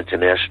in the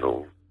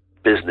international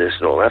business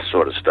and all that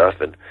sort of stuff.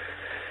 And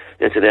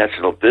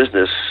international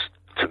business,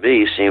 to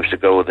me, seems to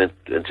go with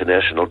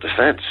international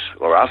defense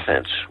or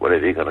offense,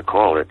 whatever you're going to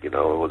call it,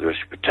 whether it's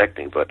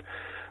protecting. But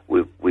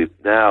we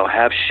now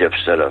have ships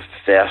that are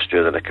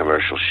faster than the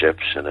commercial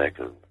ships, and I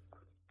can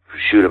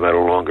shoot them at a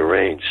longer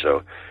range.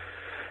 So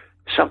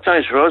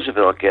sometimes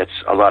Roosevelt gets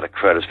a lot of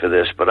credit for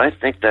this, but I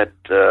think that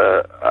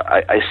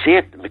I see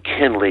it in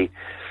McKinley.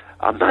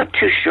 I'm not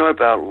too sure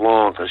about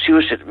Long, because he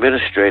was an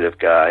administrative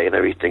guy and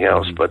everything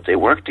else, but they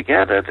worked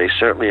together. They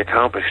certainly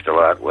accomplished a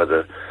lot,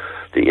 whether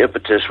the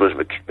impetus was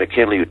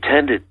McKinley, who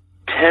tended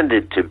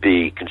to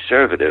be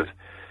conservative,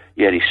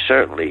 yet he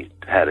certainly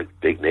had a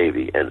big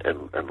Navy,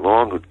 and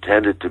Long, who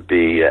tended to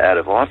be out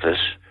of office.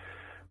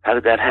 How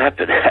did that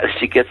happen? How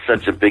did you get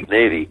such a big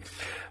Navy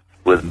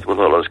with all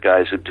those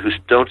guys who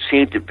don't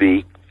seem to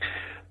be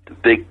the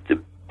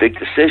big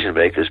decision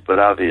makers, but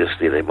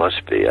obviously they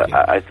must be.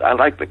 I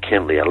like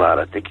McKinley a lot.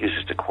 I think he was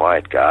just a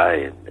quiet guy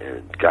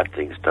and got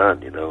things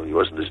done. You know, he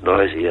wasn't as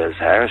noisy as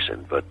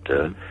Harrison, but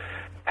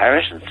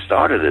Harrison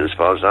started it, as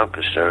far as I'm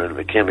concerned.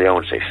 McKinley, I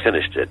won't say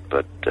finished it,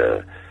 but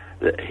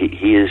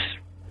he is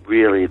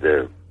really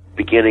the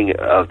beginning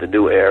of the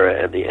new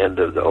era and the end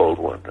of the old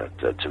one,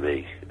 to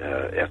me,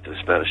 after the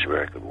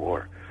Spanish-American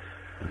War.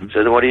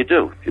 So then what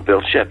do? You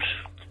build ships.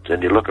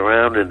 Then you look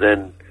around and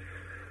then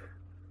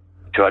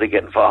try to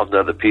get involved in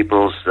other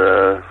people's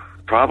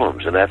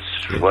problems, and that's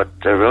what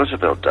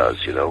Roosevelt does.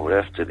 You know,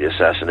 after the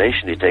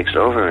assassination, he takes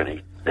over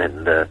and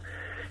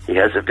he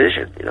has a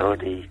vision. You know,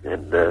 and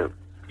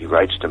he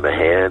writes to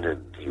Mahan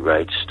and he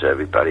writes to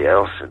everybody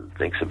else and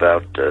thinks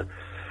about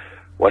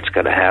what's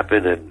going to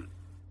happen, and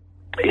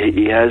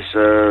he has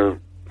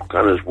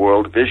kind of his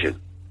world vision.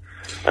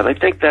 And I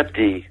think that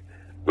the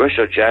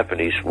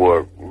Russo-Japanese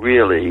War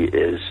really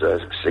is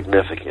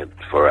significant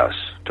for us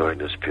during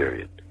this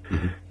period,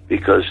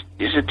 because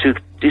these are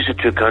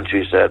two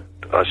countries that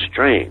are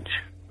strange.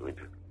 You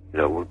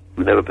know,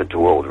 we've never been to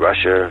war with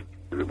Russia.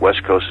 The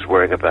West Coast is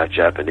worrying about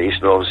Japanese,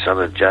 and all of a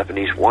sudden the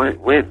Japanese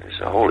win.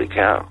 It's a holy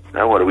cow.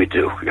 Now what do we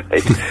do?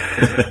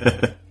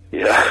 Right?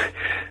 Yeah.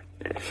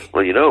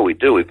 Well, you know what we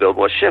do. We build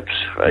more ships,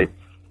 right?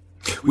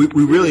 We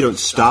really don't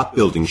stop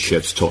building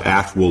ships till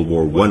after World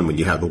War I, when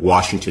you have the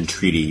Washington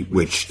Treaty,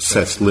 which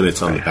sets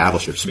limits on the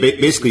battleships.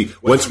 Basically,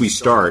 once we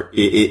start,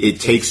 it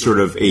takes sort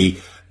of a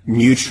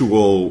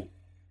mutual,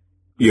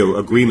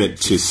 agreement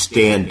to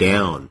stand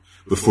down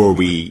before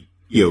we,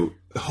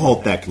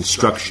 halt that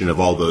construction of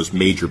all those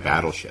major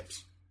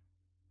battleships.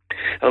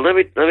 Well, let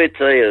me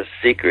tell you a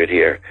secret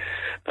here.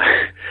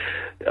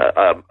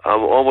 I'm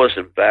almost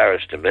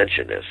embarrassed to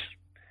mention this.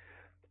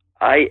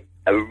 I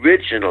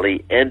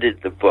originally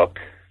ended the book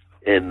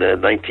in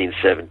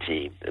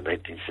 1917 in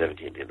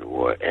the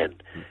war,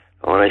 and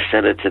when I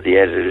sent it to the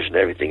editors and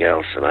everything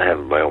else, and I have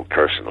my own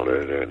personal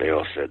editor, and they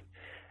all said,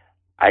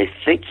 I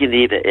think you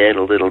need to add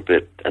a little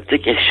bit. I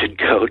think you should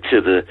go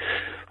to the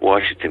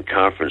Washington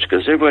Conference,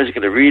 because everybody's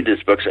going to read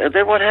this book. And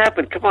then what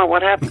happened? Come on,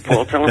 what happened,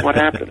 Paul? Tell them what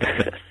happened.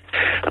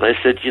 And I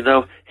said,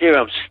 here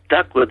I'm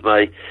stuck with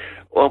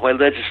all my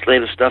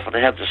legislative stuff, and I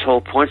have this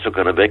whole point I'm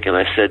going to make. And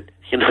I said,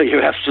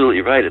 you're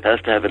absolutely right. It has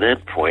to have an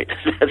end point.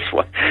 That's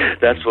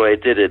why I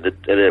did it.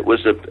 And it was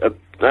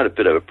not a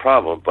bit of a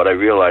problem, but I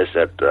realized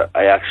that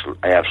I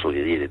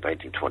absolutely needed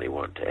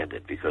 1921 to end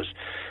it, because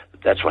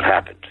that's what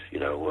happened.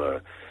 It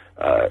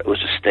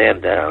was a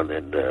stand down,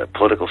 and a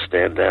political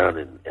stand down,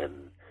 and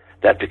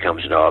that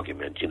becomes an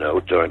argument,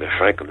 during the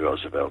Franklin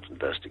Roosevelt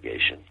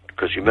investigation.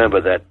 Because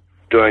remember that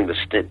during the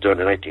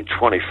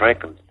 1920,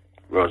 Franklin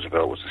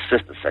Roosevelt was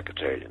Assistant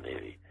Secretary of the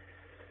Navy,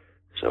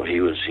 so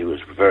he was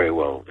very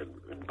well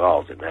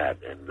involved in that.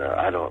 And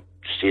I don't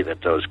see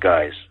that those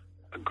guys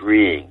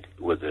agreeing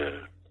with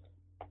the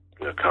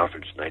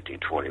conference in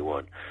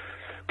 1921.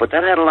 But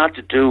that had a lot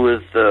to do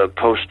with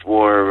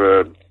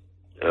post-war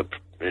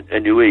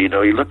ennui.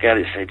 You look at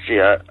it and say, gee,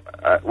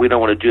 we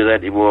don't want to do that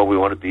anymore. We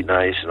want to be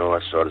nice and all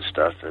that sort of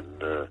stuff.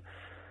 And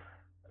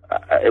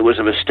it was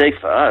a mistake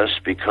for us,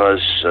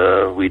 because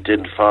we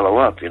didn't follow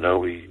up.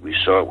 We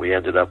saw it. We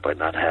ended up by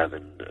not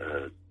having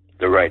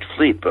the right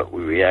fleet, but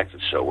we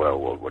reacted so well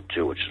in World War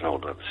II, which is a whole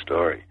other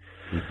story.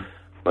 Mm-hmm.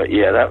 But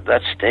yeah,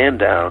 that stand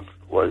down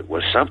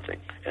was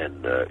something.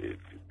 And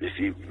if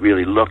you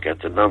really look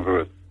at the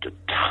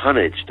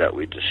tonnage that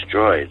we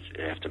destroyed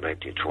after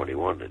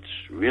 1921, it's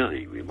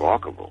really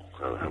remarkable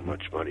how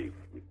much money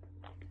we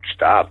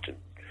stopped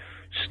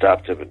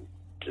them and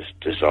just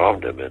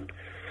disarmed them. And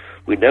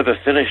we never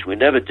finished. We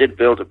never did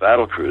build a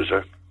battle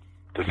cruiser.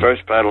 The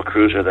first battle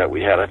cruiser that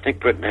we had, I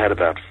think Britain had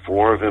about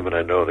 4 of them, and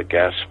I know the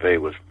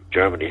Gaspé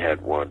Germany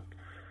had 1.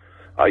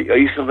 Are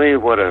you familiar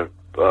with what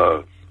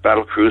a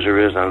battle cruiser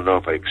is? I don't know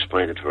if I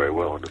explained it very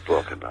well in the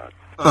book or not.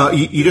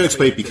 You don't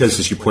explain it because,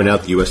 as you point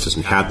out, the U.S.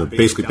 doesn't have them.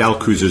 Basically, battle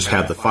cruisers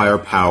have the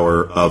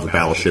firepower of a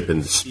battleship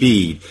and the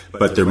speed,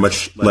 but they're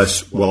much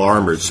less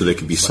well-armored, so they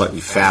can be slightly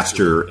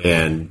faster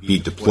and be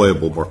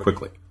deployable more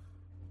quickly.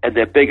 And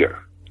they're bigger.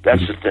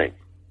 That's the thing.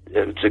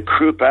 It's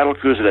a battle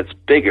cruiser that's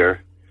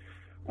bigger,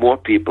 more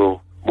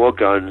people, more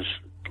guns,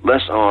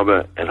 less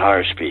armor, and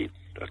higher speed.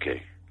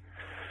 Okay.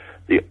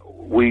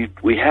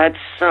 We had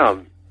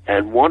some,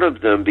 and one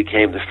of them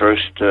became the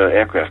first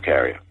aircraft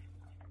carrier.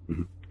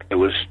 Mm-hmm.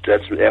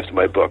 That's after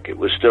my book. It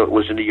was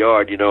in the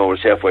yard, it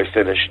was halfway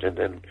finished, and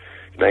then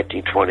in the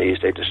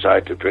 1920s they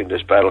decided to bring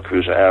this battle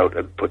cruiser out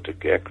and put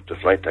the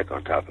flight deck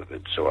on top of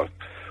it. So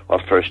our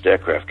first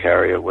aircraft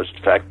carrier was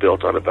in fact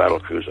built on a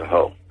battlecruiser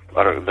hull.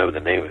 I don't remember the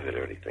name of it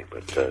or anything,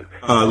 but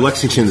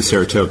Lexington, the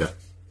Saratoga.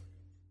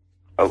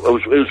 It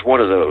was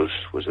one of those.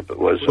 Was a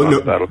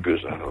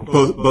battlecruiser hull.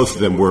 Both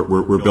of them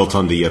were built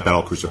on the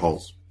battlecruiser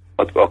hulls.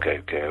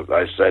 Okay.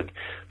 I said,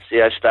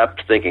 see, I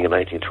stopped thinking in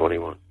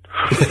 1921.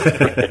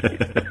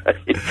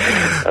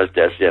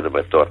 That's the end of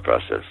my thought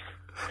process.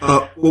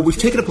 Well, we've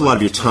taken up a lot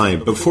of your time,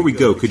 but before we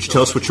go, could you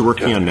tell us what you're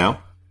working on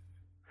now?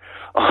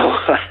 Oh,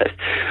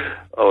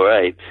 all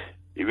right.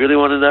 You really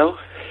want to know?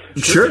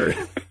 Sure.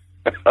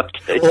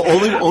 Okay.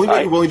 Only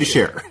what you're willing to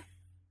share.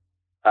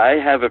 I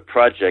have a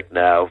project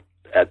now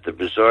at the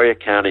Brazoria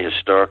County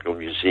Historical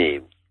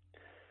Museum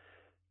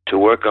to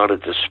work on a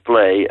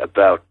display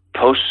about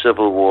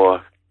post-Civil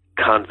War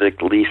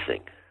convict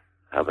leasing.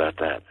 How about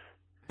that?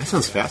 That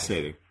sounds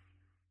fascinating.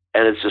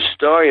 And it's a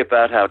story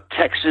about how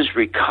Texas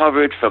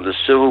recovered from the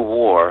Civil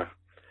War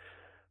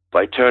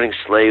by turning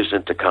slaves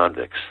into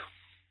convicts.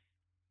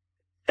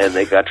 And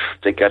they got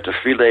the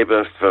free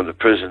labor from the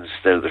prisons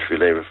instead of the free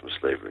labor from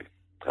slavery.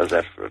 How's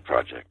that for a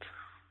project?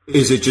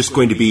 Is it just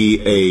going to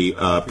be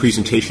a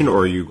presentation, or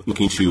are you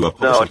looking to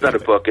publish? No, it's not a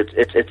book.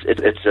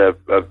 It's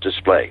a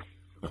display.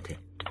 Okay.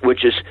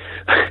 Which is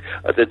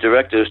the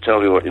director is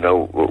telling me what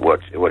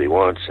he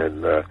wants,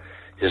 and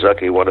he's like,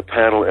 he want a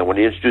panel, and when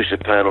you introduce a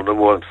panel, no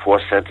more than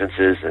 4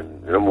 sentences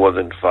and no more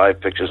than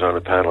 5 pictures on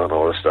the panel and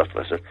all this stuff.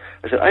 And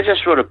I said, I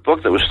just wrote a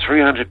book that was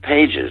 300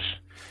 pages,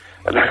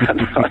 and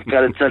I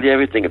got to tell you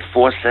everything in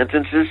 4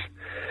 sentences.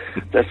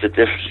 That's the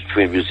difference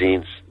between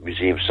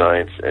museum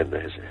science and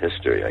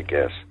history, I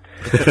guess.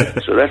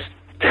 So that's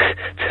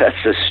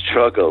a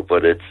struggle,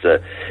 but it's a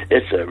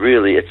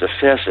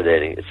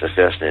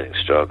fascinating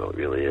struggle. It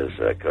really is,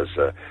 because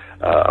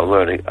I'm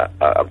learning.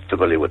 I'm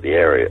familiar with the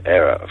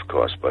era, of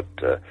course, but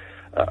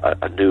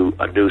a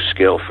new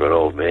skill for an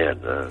old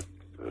man,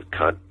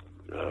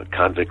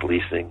 convict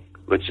leasing,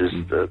 which is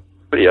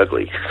pretty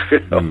ugly,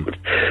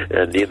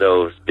 And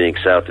being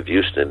south of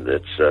Houston,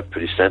 it's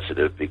pretty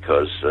sensitive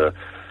because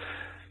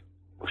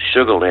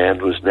Sugar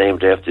Land was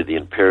named after the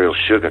Imperial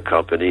Sugar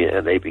Company,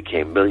 and they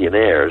became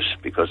millionaires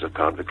because of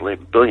convict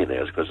labor,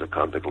 billionaires because of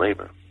convict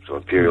labor. So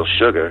Imperial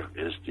Sugar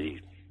is the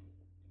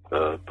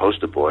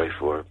poster boy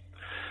for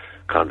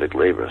convict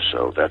labor.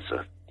 So that's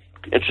a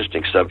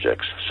interesting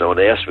subject. So when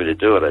they asked me to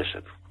do it, I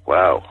said,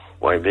 "Wow,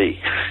 why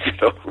me?"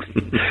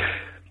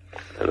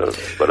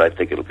 But I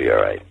think it'll be all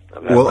right.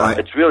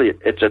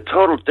 It's a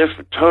total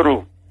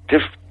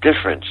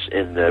difference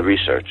in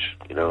research.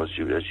 As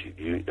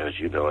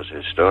you know as a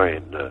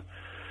historian,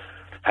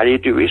 how do you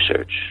do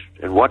research,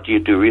 and what do you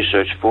do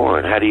research for,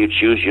 and how do you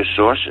choose your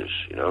sources?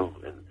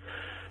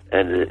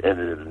 And in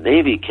the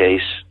Navy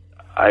case,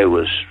 I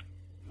was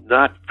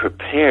not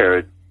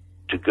prepared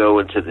to go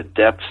into the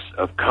depths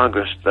of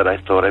Congress that I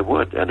thought I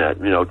would. And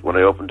when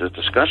I opened the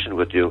discussion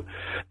with you,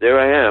 there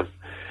I am,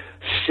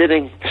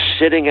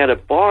 sitting at a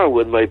bar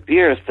with my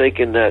beer,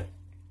 thinking that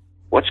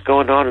what's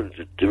going on in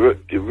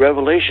the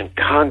revelation?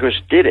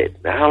 Congress did it.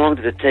 Now, how long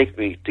did it take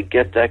me to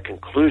get that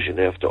conclusion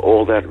after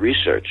all that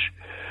research?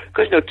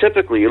 Because,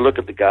 typically you look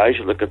at the guys,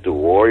 you look at the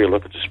war, you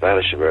look at the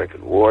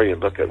Spanish-American War, you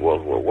look at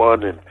World War I,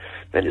 and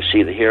then you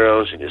see the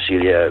heroes, and you see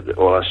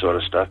all that sort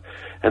of stuff.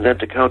 And then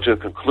to come to a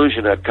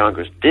conclusion that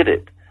Congress did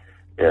it,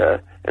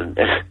 and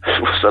a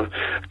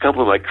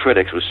couple of my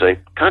critics would say,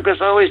 Congress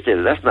always did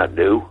it. That's not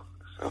new.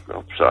 So,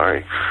 I'm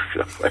sorry.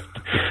 But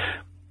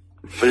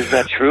is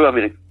that true? I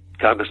mean,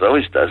 Congress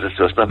always does it,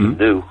 so it's nothing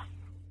new.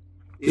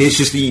 It's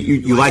just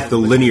you like the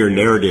linear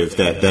narrative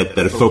that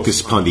a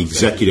focus upon the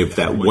executive,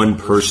 that one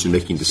person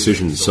making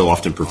decisions, so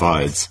often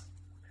provides.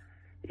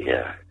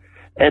 Yeah,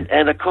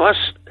 and of course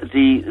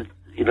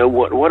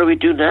what do we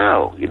do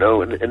now?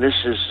 And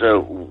this is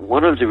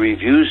one of the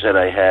reviews that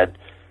I had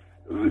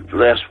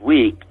last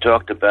week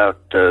talked about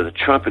the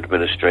Trump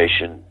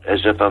administration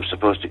as if I'm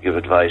supposed to give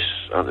advice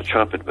on the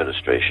Trump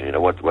administration.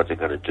 What they're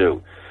going to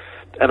do.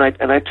 And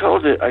I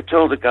told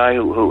the guy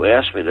who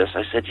asked me this,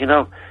 I said,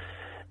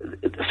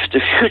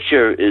 the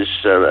future is,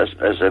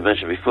 as I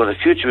mentioned before, the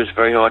future is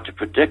very hard to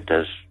predict,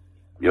 as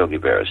Yogi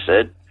Berra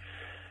said,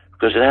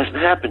 because it hasn't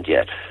happened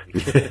yet.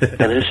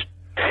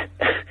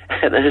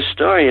 and a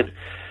historian,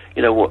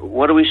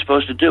 what are we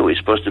supposed to do? We're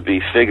supposed to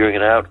be figuring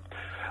it out.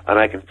 And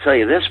I can tell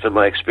you this from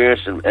my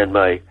experience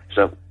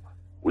so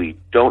we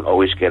don't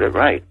always get it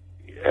right.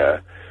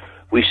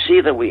 We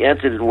see that we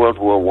entered in World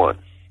War I.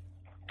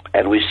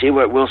 And we see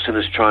what Wilson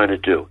is trying to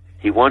do.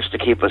 He wants to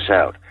keep us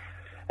out.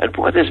 And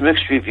boy, there's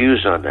mixed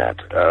reviews on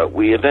that.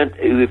 We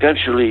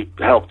eventually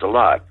helped a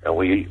lot, and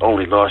we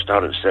only lost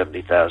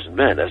 170,000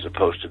 men as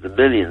opposed to the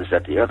millions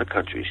that the other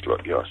countries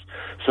lost.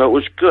 So it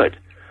was good.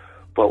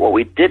 But what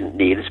we didn't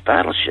need is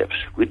battleships.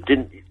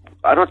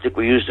 I don't think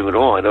we used them at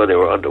all. I know they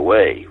were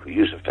underway. We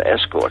used them for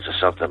escorts or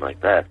something like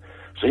that.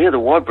 So here the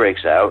war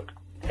breaks out,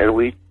 and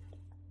we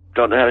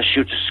don't know how to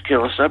shoot to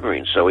kill a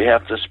submarine. So we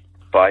have to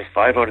buy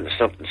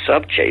 500-something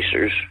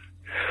sub-chasers.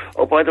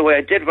 Oh, by the way,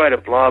 I did write a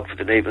blog for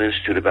the Naval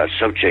Institute about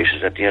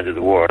sub-chasers at the end of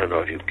the war. I don't know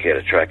if you care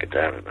to track it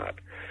down or not.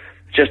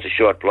 just a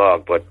short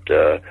blog, but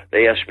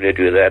they asked me to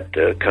do that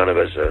kind of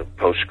as a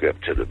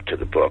postscript to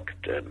the book.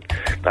 And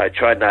I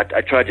tried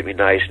to be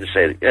nice and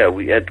say, yeah,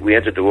 we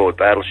entered the war with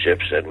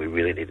battleships, and we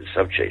really needed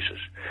subchasers.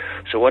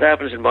 So what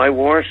happens in my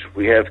wars?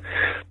 We have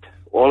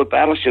all the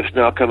battleships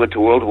now come into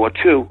World War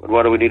II, and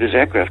what do we need is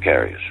aircraft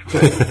carriers.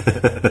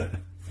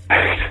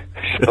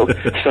 So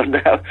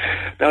now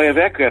we have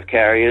aircraft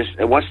carriers,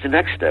 and what's the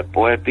next step?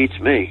 Boy, it beats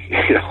me.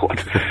 You know,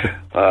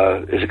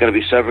 is it going to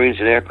be submarines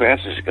and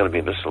aircrafts? Is it going to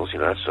be missiles? You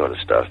know, that sort of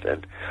stuff.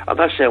 And I'm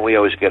not saying we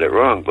always get it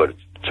wrong, but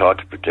it's hard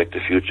to predict the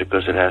future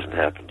because it hasn't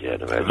happened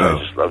yet. I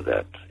just love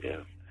that.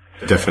 Yeah,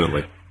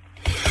 definitely.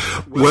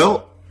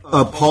 Well,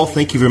 Paul,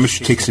 thank you very much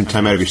for taking some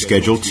time out of your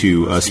schedule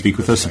to speak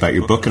with us about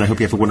your book, and I hope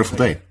you have a wonderful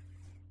day.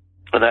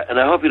 And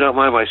I hope you don't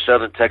mind my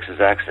Southern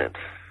Texas accent.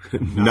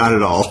 Not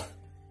at all.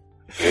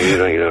 You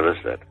don't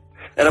notice that.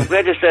 And I'm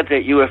glad you said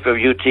that you were from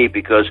UT,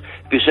 because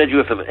if you said you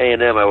were from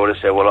A&M, I would have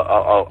said, well,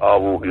 I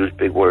won't use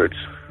big words.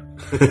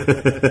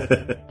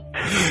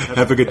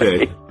 Have a good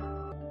day.